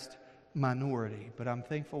vast minority. But I'm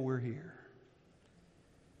thankful we're here.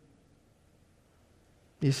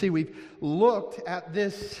 You see, we've looked at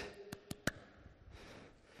this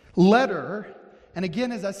letter, and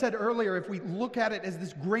again, as I said earlier, if we look at it as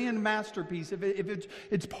this grand masterpiece, if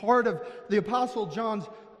it's part of the Apostle John's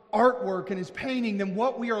artwork and his painting, then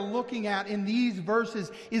what we are looking at in these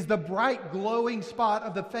verses is the bright glowing spot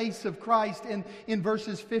of the face of Christ in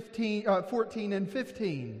verses 14 and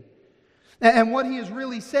 15. And what he is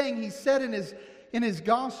really saying, he said in his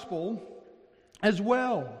gospel as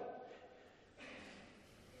well.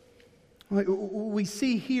 We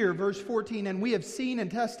see here, verse 14, and we have seen and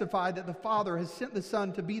testified that the Father has sent the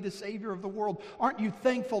Son to be the Savior of the world. Aren't you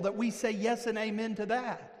thankful that we say yes and amen to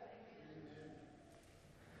that?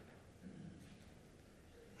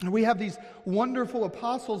 And we have these wonderful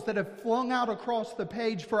apostles that have flung out across the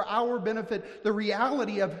page for our benefit the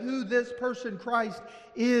reality of who this person Christ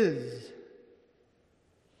is.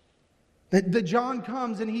 That John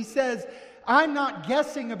comes and he says, I'm not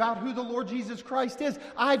guessing about who the Lord Jesus Christ is.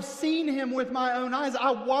 I've seen Him with my own eyes. I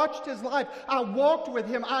watched His life. I walked with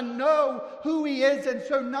Him. I know who He is. And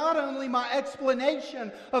so not only my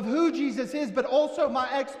explanation of who Jesus is, but also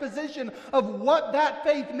my exposition of what that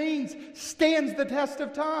faith means stands the test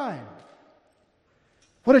of time.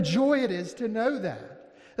 What a joy it is to know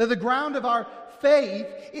that. That the ground of our faith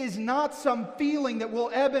is not some feeling that will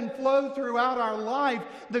ebb and flow throughout our life.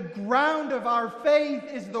 The ground of our faith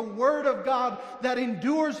is the Word of God that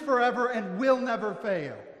endures forever and will never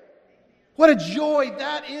fail. What a joy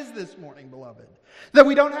that is this morning, beloved. That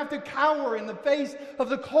we don't have to cower in the face of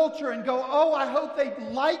the culture and go, oh, I hope they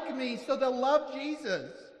like me so they'll love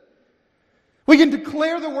Jesus. We can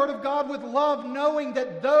declare the Word of God with love, knowing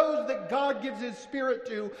that those that God gives His Spirit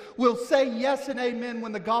to will say yes and amen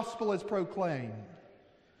when the gospel is proclaimed.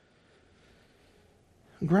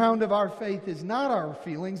 The ground of our faith is not our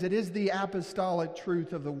feelings, it is the apostolic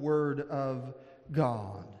truth of the Word of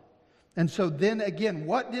God. And so then again,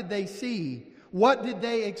 what did they see? What did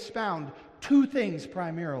they expound? Two things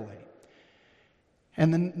primarily.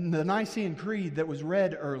 And the Nicene Creed that was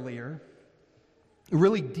read earlier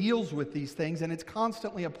really deals with these things, and it's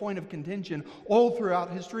constantly a point of contention all throughout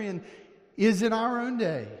history and is in our own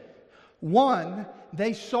day. One,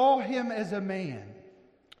 they saw Him as a man.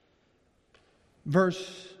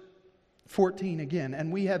 Verse 14 again,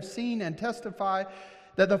 and we have seen and testify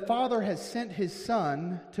that the Father has sent His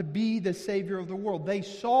Son to be the Savior of the world. They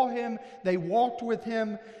saw Him, they walked with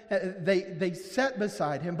Him, they sat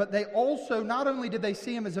beside Him, but they also, not only did they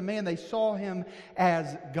see Him as a man, they saw Him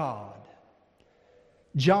as God.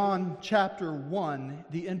 John chapter 1,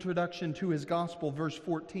 the introduction to his gospel, verse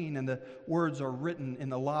 14, and the words are written in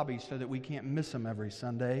the lobby so that we can't miss them every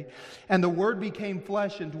Sunday. And the Word became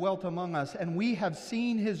flesh and dwelt among us, and we have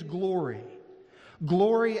seen His glory.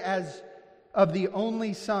 Glory as of the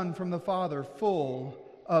only Son from the Father, full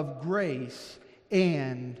of grace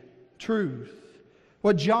and truth.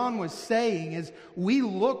 What John was saying is we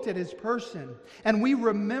looked at his person and we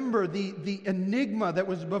remember the enigma that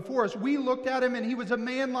was before us. We looked at him and he was a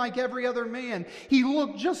man like every other man. He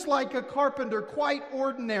looked just like a carpenter, quite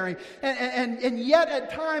ordinary. And yet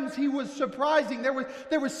at times he was surprising.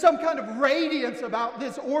 There was some kind of radiance about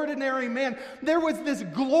this ordinary man. There was this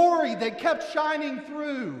glory that kept shining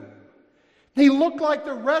through. He looked like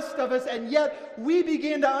the rest of us, and yet we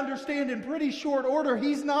began to understand in pretty short order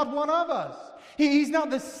he's not one of us. He's not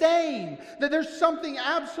the same. That there's something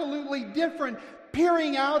absolutely different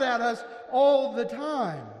peering out at us all the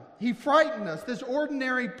time. He frightened us. This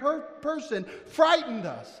ordinary person frightened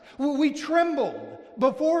us. We trembled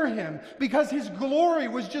before him because his glory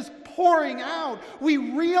was just pouring out. We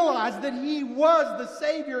realized that he was the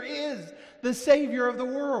Savior, is the Savior of the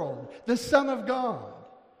world, the Son of God.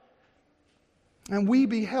 And we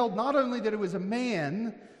beheld not only that it was a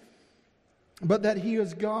man, but that he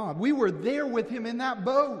is God. We were there with him in that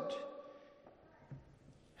boat.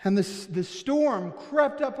 And the storm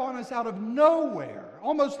crept up on us out of nowhere,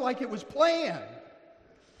 almost like it was planned.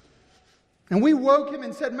 And we woke him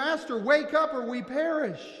and said, "Master, wake up or we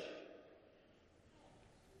perish."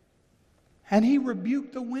 And he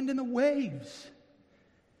rebuked the wind and the waves.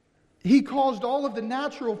 He caused all of the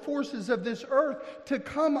natural forces of this earth to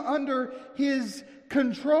come under his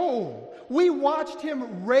control. We watched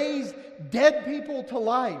him raise dead people to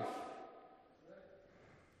life.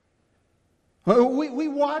 We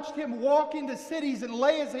watched him walk into cities and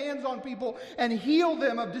lay his hands on people and heal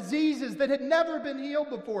them of diseases that had never been healed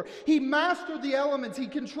before. He mastered the elements. He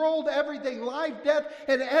controlled everything. Life, death,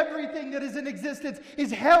 and everything that is in existence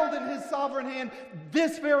is held in his sovereign hand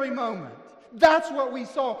this very moment. That's what we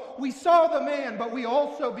saw. We saw the man, but we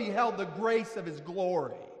also beheld the grace of his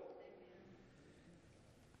glory.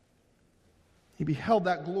 He beheld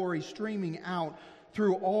that glory streaming out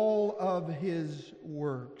through all of his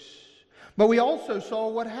works. But we also saw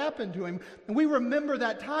what happened to him. And we remember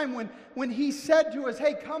that time when he said to us,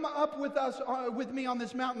 "Hey, come up with me on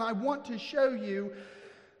this mountain. I want to show you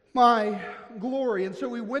my glory." And so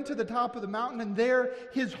we went to the top of the mountain, and there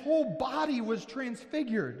his whole body was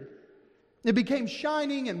transfigured. It became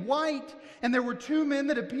shining and white, and there were two men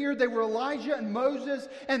that appeared. They were Elijah and Moses,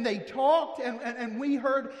 and they talked, and we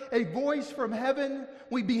heard a voice from heaven.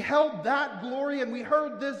 We beheld that glory, and we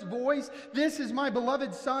heard this voice, "This is my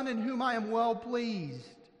beloved Son, in whom I am well pleased."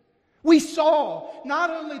 We saw not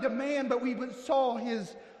only the man, but we saw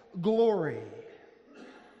his glory.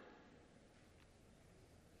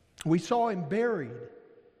 We saw him buried.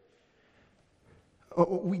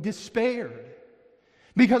 We despaired.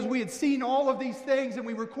 Because we had seen all of these things and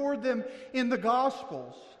we record them in the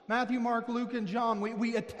Gospels. Matthew, Mark, Luke, and John.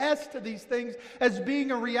 We attest to these things as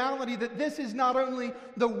being a reality that this is not only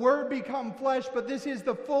the Word become flesh, but this is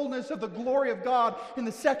the fullness of the glory of God in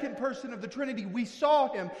the second person of the Trinity. We saw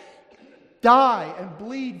him die and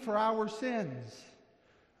bleed for our sins.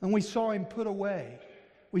 And we saw him put away.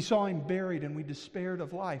 We saw him buried and we despaired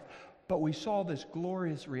of life. But we saw this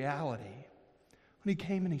glorious reality when he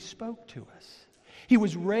came and he spoke to us. He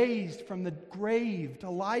was raised from the grave to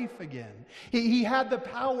life again. He had the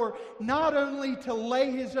power not only to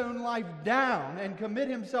lay his own life down and commit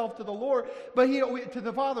himself to the Lord, but to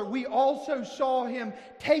the Father. We also saw him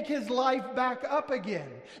take his life back up again.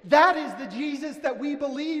 That is the Jesus that we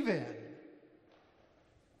believe in.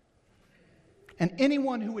 And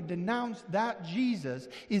anyone who would denounce that Jesus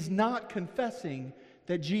is not confessing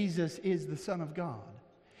that Jesus is the Son of God.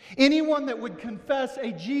 Anyone that would confess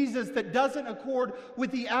a Jesus that doesn't accord with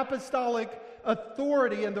the apostolic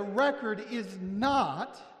authority and the record is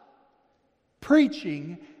not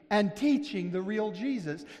preaching and teaching the real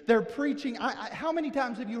Jesus. They're preaching. How many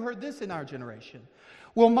times have you heard this in our generation?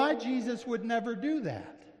 Well, my Jesus would never do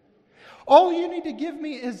that. All you need to give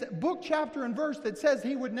me is book, chapter, and verse that says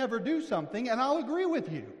he would never do something, and I'll agree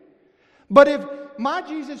with you. But if my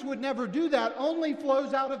Jesus would never do that only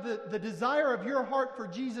flows out of the desire of your heart for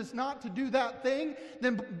Jesus not to do that thing,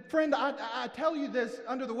 then, friend, I tell you this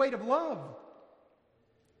under the weight of love.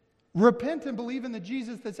 Repent and believe in the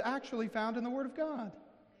Jesus that's actually found in the Word of God.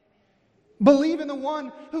 Believe in the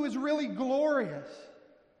one who is really glorious,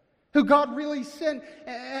 who God really sent.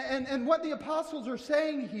 And what the apostles are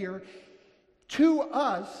saying here to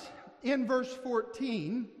us in verse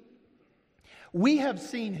 14, we have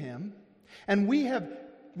seen him. And we have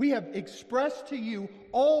expressed to you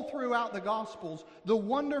all throughout the Gospels the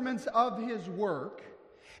wonderments of his work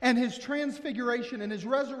and his transfiguration and his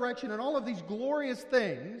resurrection and all of these glorious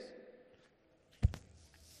things.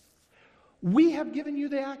 We have given you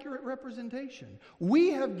the accurate representation. We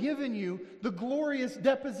have given you the glorious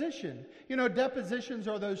deposition. You know, depositions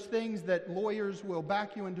are those things that lawyers will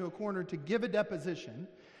back you into a corner to give a deposition,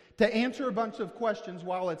 to answer a bunch of questions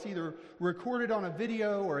while it's either recorded on a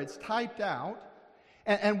video or it's typed out.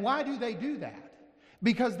 And why do they do that?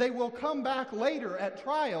 Because they will come back later at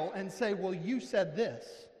trial and say, well, you said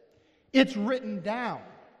this. It's written down.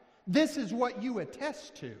 This is what you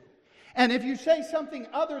attest to. And if you say something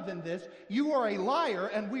other than this, you are a liar,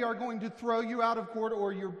 and we are going to throw you out of court,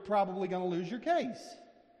 or you're probably going to lose your case.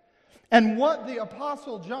 And what the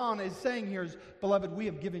Apostle John is saying here is, beloved, we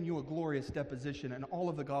have given you a glorious deposition in all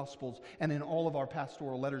of the Gospels and in all of our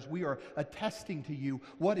pastoral letters. We are attesting to you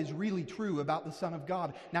what is really true about the Son of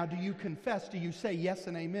God. Now, do you confess? Do you say yes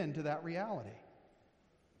and amen to that reality?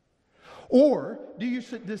 Or do you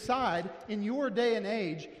decide in your day and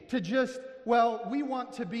age to just, well, we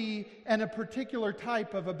want to be in a particular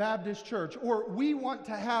type of a Baptist church, or we want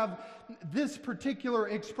to have this particular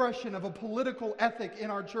expression of a political ethic in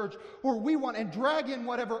our church, or we want, and drag in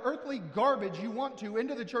whatever earthly garbage you want to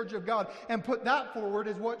into the church of God and put that forward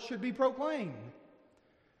as what should be proclaimed.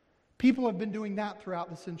 People have been doing that throughout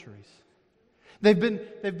the centuries. They've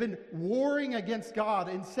been warring against God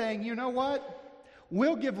and saying, you know what?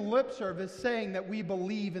 We'll give lip service saying that we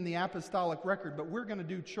believe in the apostolic record, but we're going to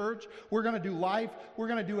do church, we're going to do life, we're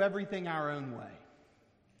going to do everything our own way.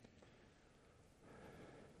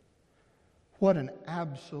 What an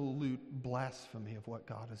absolute blasphemy of what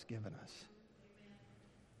God has given us.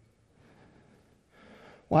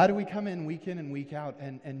 Why do we come in week and week out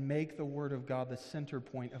and make the Word of God the center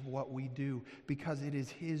point of what we do? Because it is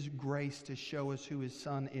His grace to show us who His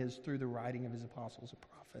Son is through the writing of His apostles and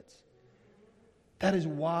prophets. That is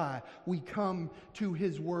why we come to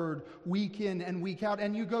His Word week in and week out.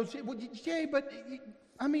 And you go, well, Jay, but,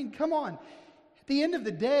 I mean, come on. At the end of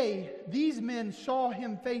the day, these men saw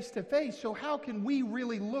Him face to face. So how can we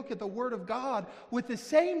really look at the Word of God with the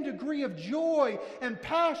same degree of joy and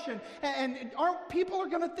passion? And aren't people are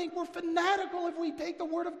going to think we're fanatical if we take the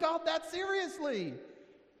Word of God that seriously?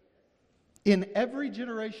 In every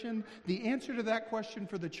generation, the answer to that question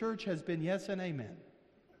for the church has been yes and amen.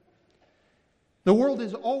 The world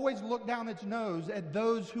has always looked down its nose at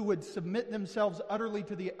those who would submit themselves utterly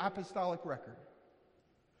to the apostolic record.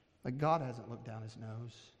 But God hasn't looked down His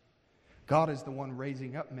nose. God is the one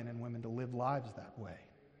raising up men and women to live lives that way.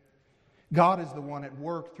 God is the one at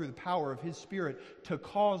work through the power of His Spirit to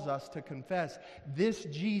cause us to confess this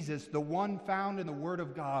Jesus, the one found in the Word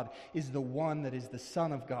of God, is the one that is the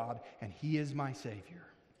Son of God, and He is my Savior.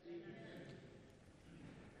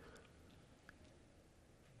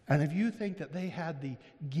 And if you think that they had the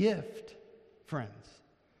gift, friends,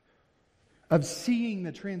 of seeing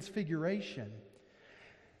the transfiguration,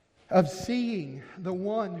 of seeing the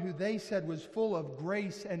one who they said was full of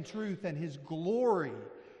grace and truth and His glory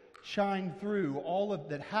shine through all of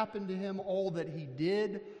that happened to Him, all that He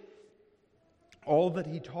did, all that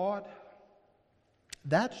He taught,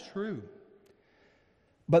 that's true.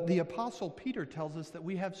 But the Apostle Peter tells us that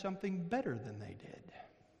we have something better than they did.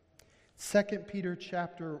 2 Peter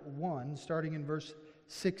chapter 1, starting in verse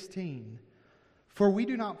 16. For we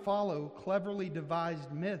do not follow cleverly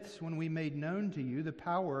devised myths when we made known to you the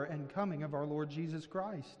power and coming of our Lord Jesus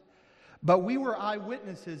Christ. But we were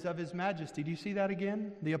eyewitnesses of His majesty. Do you see that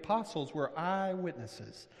again? The apostles were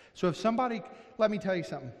eyewitnesses. So if somebody, let me tell you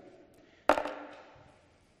something.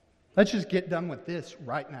 Let's just get done with this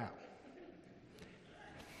right now.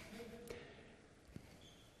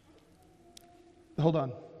 Hold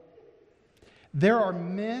on. There are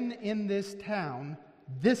men in this town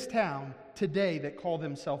today that call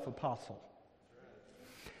themselves apostle.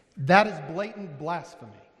 That is blatant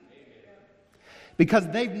blasphemy. Because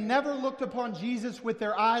they've never looked upon Jesus with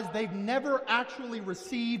their eyes. They've never actually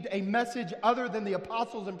received a message other than the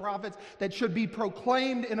apostles and prophets that should be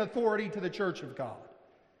proclaimed in authority to the church of God.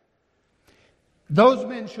 Those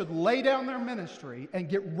men should lay down their ministry and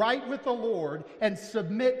get right with the Lord and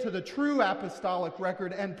submit to the true apostolic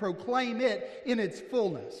record and proclaim it in its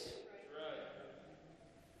fullness.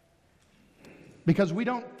 Because we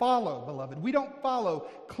don't follow, beloved, we don't follow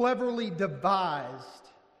cleverly devised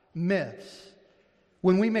myths.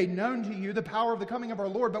 When we made known to you the power of the coming of our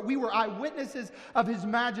Lord, but we were eyewitnesses of His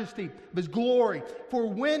majesty, of His glory. For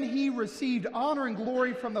when He received honor and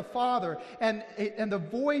glory from the Father, and the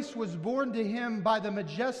voice was borne to Him by the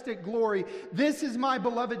majestic glory, this is my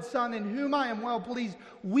beloved Son, in whom I am well pleased.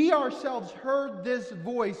 We ourselves heard this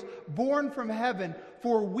voice borne from heaven,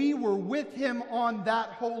 for we were with him on that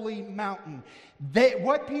holy mountain.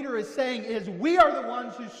 What Peter is saying is, we are the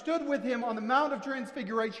ones who stood with him on the Mount of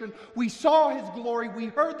Transfiguration. We saw his glory. We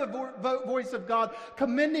heard the voice of God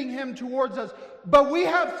commending him towards us. But we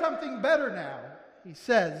have something better now, he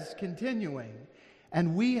says, continuing.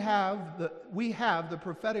 And we have the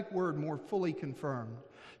prophetic word more fully confirmed,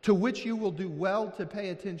 to which you will do well to pay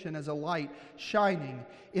attention as a light shining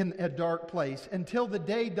in a dark place, until the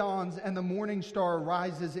day dawns and the morning star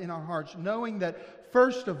rises in our hearts, knowing that,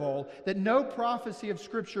 first of all, that no prophecy of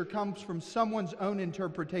Scripture comes from someone's own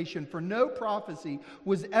interpretation, for no prophecy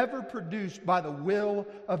was ever produced by the will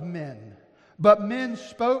of men. But men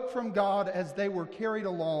spoke from God as they were carried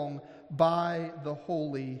along by the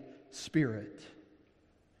Holy Spirit.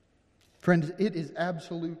 Friends, it is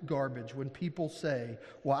absolute garbage when people say,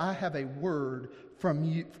 well, I have a word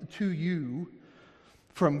to you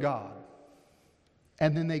from God.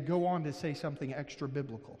 And then they go on to say something extra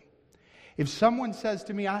biblical. If someone says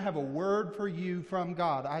to me, I have a word for you from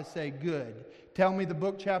God, I say, good. Tell me the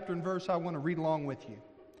book, chapter, and verse. I want to read along with you.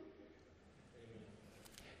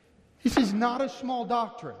 This is not a small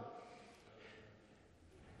doctrine.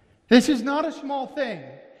 This is not a small thing.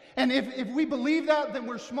 And if we believe that, then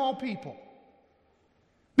we're small people.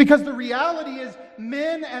 Because the reality is,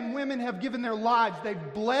 men and women have given their lives.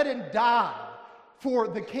 They've bled and died for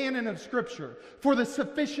the canon of Scripture, for the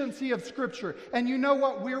sufficiency of Scripture. And you know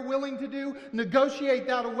what we're willing to do? Negotiate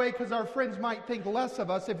that away, because our friends might think less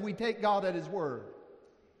of us if we take God at His word.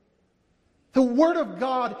 The Word of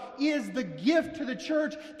God is the gift to the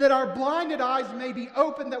church, that our blinded eyes may be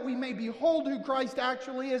opened, that we may behold who Christ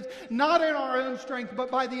actually is, not in our own strength,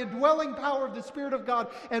 but by the indwelling power of the Spirit of God.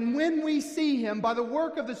 And when we see Him, by the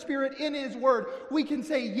work of the Spirit in His Word, we can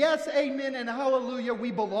say, yes, amen, and hallelujah,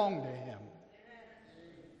 we belong to Him.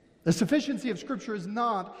 The sufficiency of Scripture is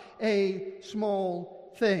not a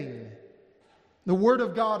small thing. The Word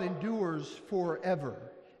of God endures forever.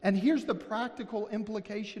 And here's the practical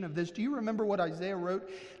implication of this. Do you remember what Isaiah wrote?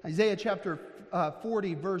 Isaiah chapter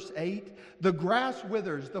 40, verse 8. The grass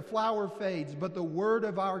withers, the flower fades, but the word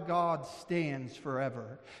of our God stands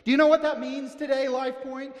forever. Do you know what that means today, Life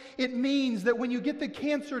Point? It means that when you get the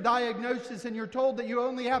cancer diagnosis and you're told that you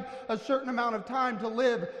only have a certain amount of time to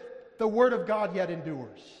live, the word of God yet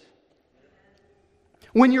endures.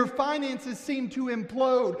 When your finances seem to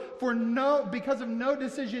implode because of no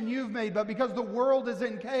decision you've made, but because the world is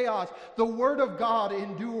in chaos, the Word of God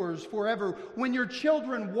endures forever. When your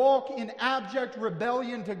children walk in abject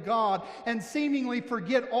rebellion to God and seemingly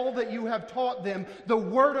forget all that you have taught them, the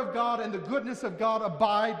Word of God and the goodness of God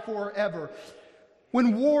abide forever.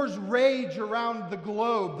 When wars rage around the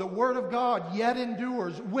globe, the Word of God yet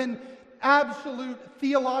endures. When absolute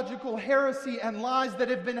theological heresy and lies that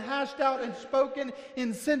have been hashed out and spoken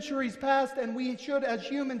in centuries past, and we should, as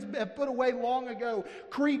humans, have put away long ago,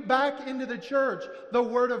 creep back into the church, the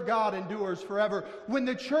Word of God endures forever. When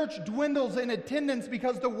the church dwindles in attendance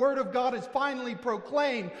because the Word of God is finally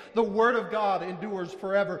proclaimed, the Word of God endures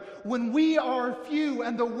forever. When we are few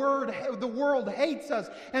and the world hates us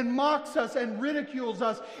and mocks us and ridicules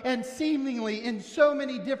us and seemingly in so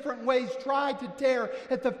many different ways try to tear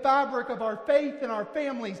at the fabric of our faith and our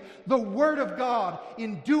families, the Word of God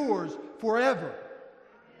endures forever.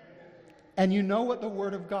 And you know what the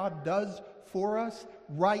Word of God does for us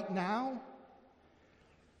right now?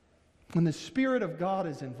 When the Spirit of God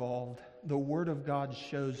is involved, the Word of God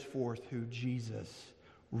shows forth who Jesus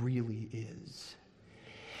really is.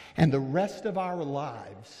 And the rest of our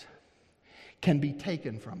lives can be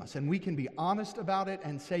taken from us. And we can be honest about it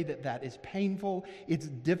and say that that is painful. It's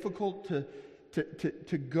difficult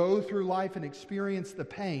to go through life and experience the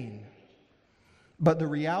pain. But the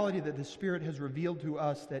reality that the Spirit has revealed to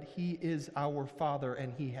us that He is our Father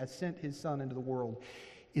and He has sent His Son into the world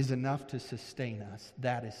is enough to sustain us.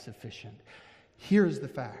 That is sufficient. Here's the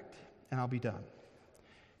fact, and I'll be done.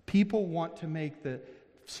 People want to make the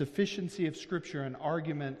sufficiency of Scripture an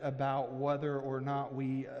argument about whether or not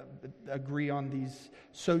we agree on these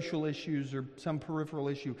social issues or some peripheral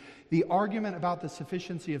issue. The argument about the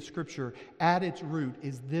sufficiency of Scripture at its root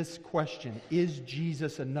is this question: is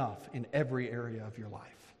Jesus enough in every area of your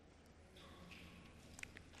life?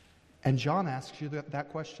 And John asks you that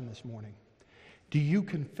question this morning. Do you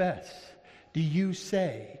confess? Do you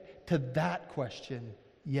say to that question,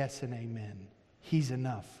 yes and amen? He's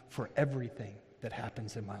enough for everything that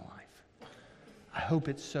happens in my life. I hope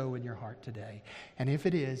it's so in your heart today. And if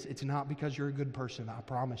it is, it's not because you're a good person, I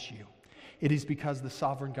promise you. It is because the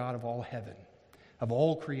sovereign God of all heaven, of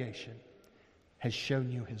all creation, has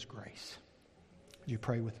shown you His grace. Would you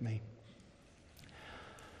pray with me?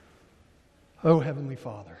 Oh, Heavenly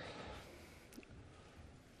Father,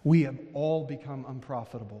 We have all become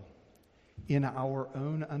unprofitable in our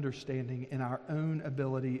own understanding, in our own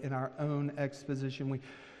ability, in our own exposition.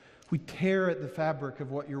 We tear at the fabric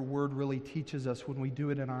of what your word really teaches us when we do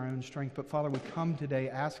it in our own strength. But Father, we come today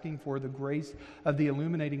asking for the grace of the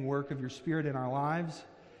illuminating work of your Spirit in our lives,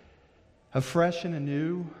 afresh and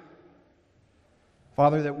anew.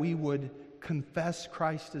 Father, that we would confess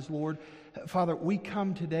Christ as Lord. Father, we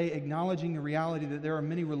come today acknowledging the reality that there are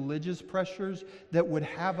many religious pressures that would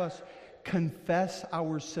have us confess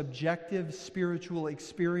our subjective spiritual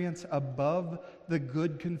experience above the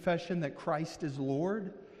good confession that Christ is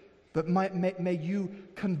Lord. But may you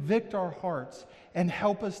convict our hearts and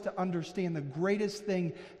help us to understand the greatest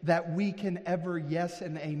thing that we can ever yes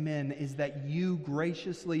and amen is that you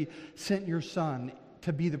graciously sent your Son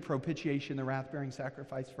to be the propitiation, the wrath-bearing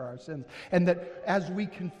sacrifice for our sins. And that as we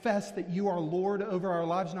confess that you are Lord over our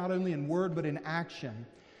lives, not only in word but in action,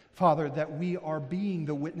 Father, that we are being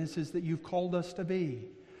the witnesses that you've called us to be.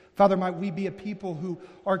 Father, might we be a people who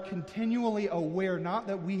are continually aware, not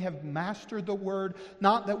that we have mastered the word,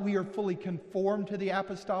 not that we are fully conformed to the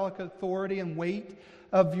apostolic authority and weight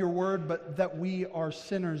of your word, but that we are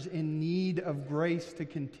sinners in need of grace to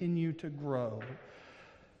continue to grow.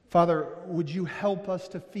 Father, would you help us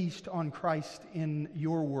to feast on Christ in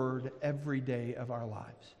your word every day of our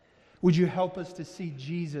lives? Would you help us to see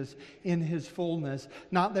Jesus in his fullness,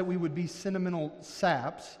 not that we would be sentimental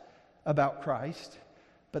saps about Christ,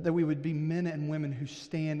 but that we would be men and women who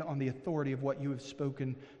stand on the authority of what you have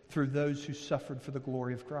spoken through those who suffered for the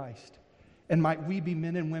glory of Christ. And might we be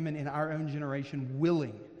men and women in our own generation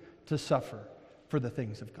willing to suffer for the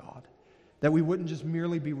things of God. That we wouldn't just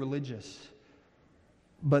merely be religious,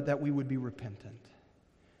 but that we would be repentant.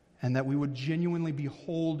 And that we would genuinely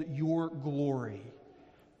behold your glory.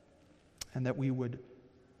 And that we would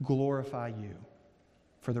glorify you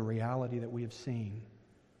for the reality that we have seen.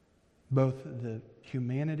 Both the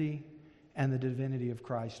humanity and the divinity of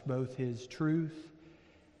Christ, both his truth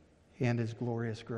and his glorious grace.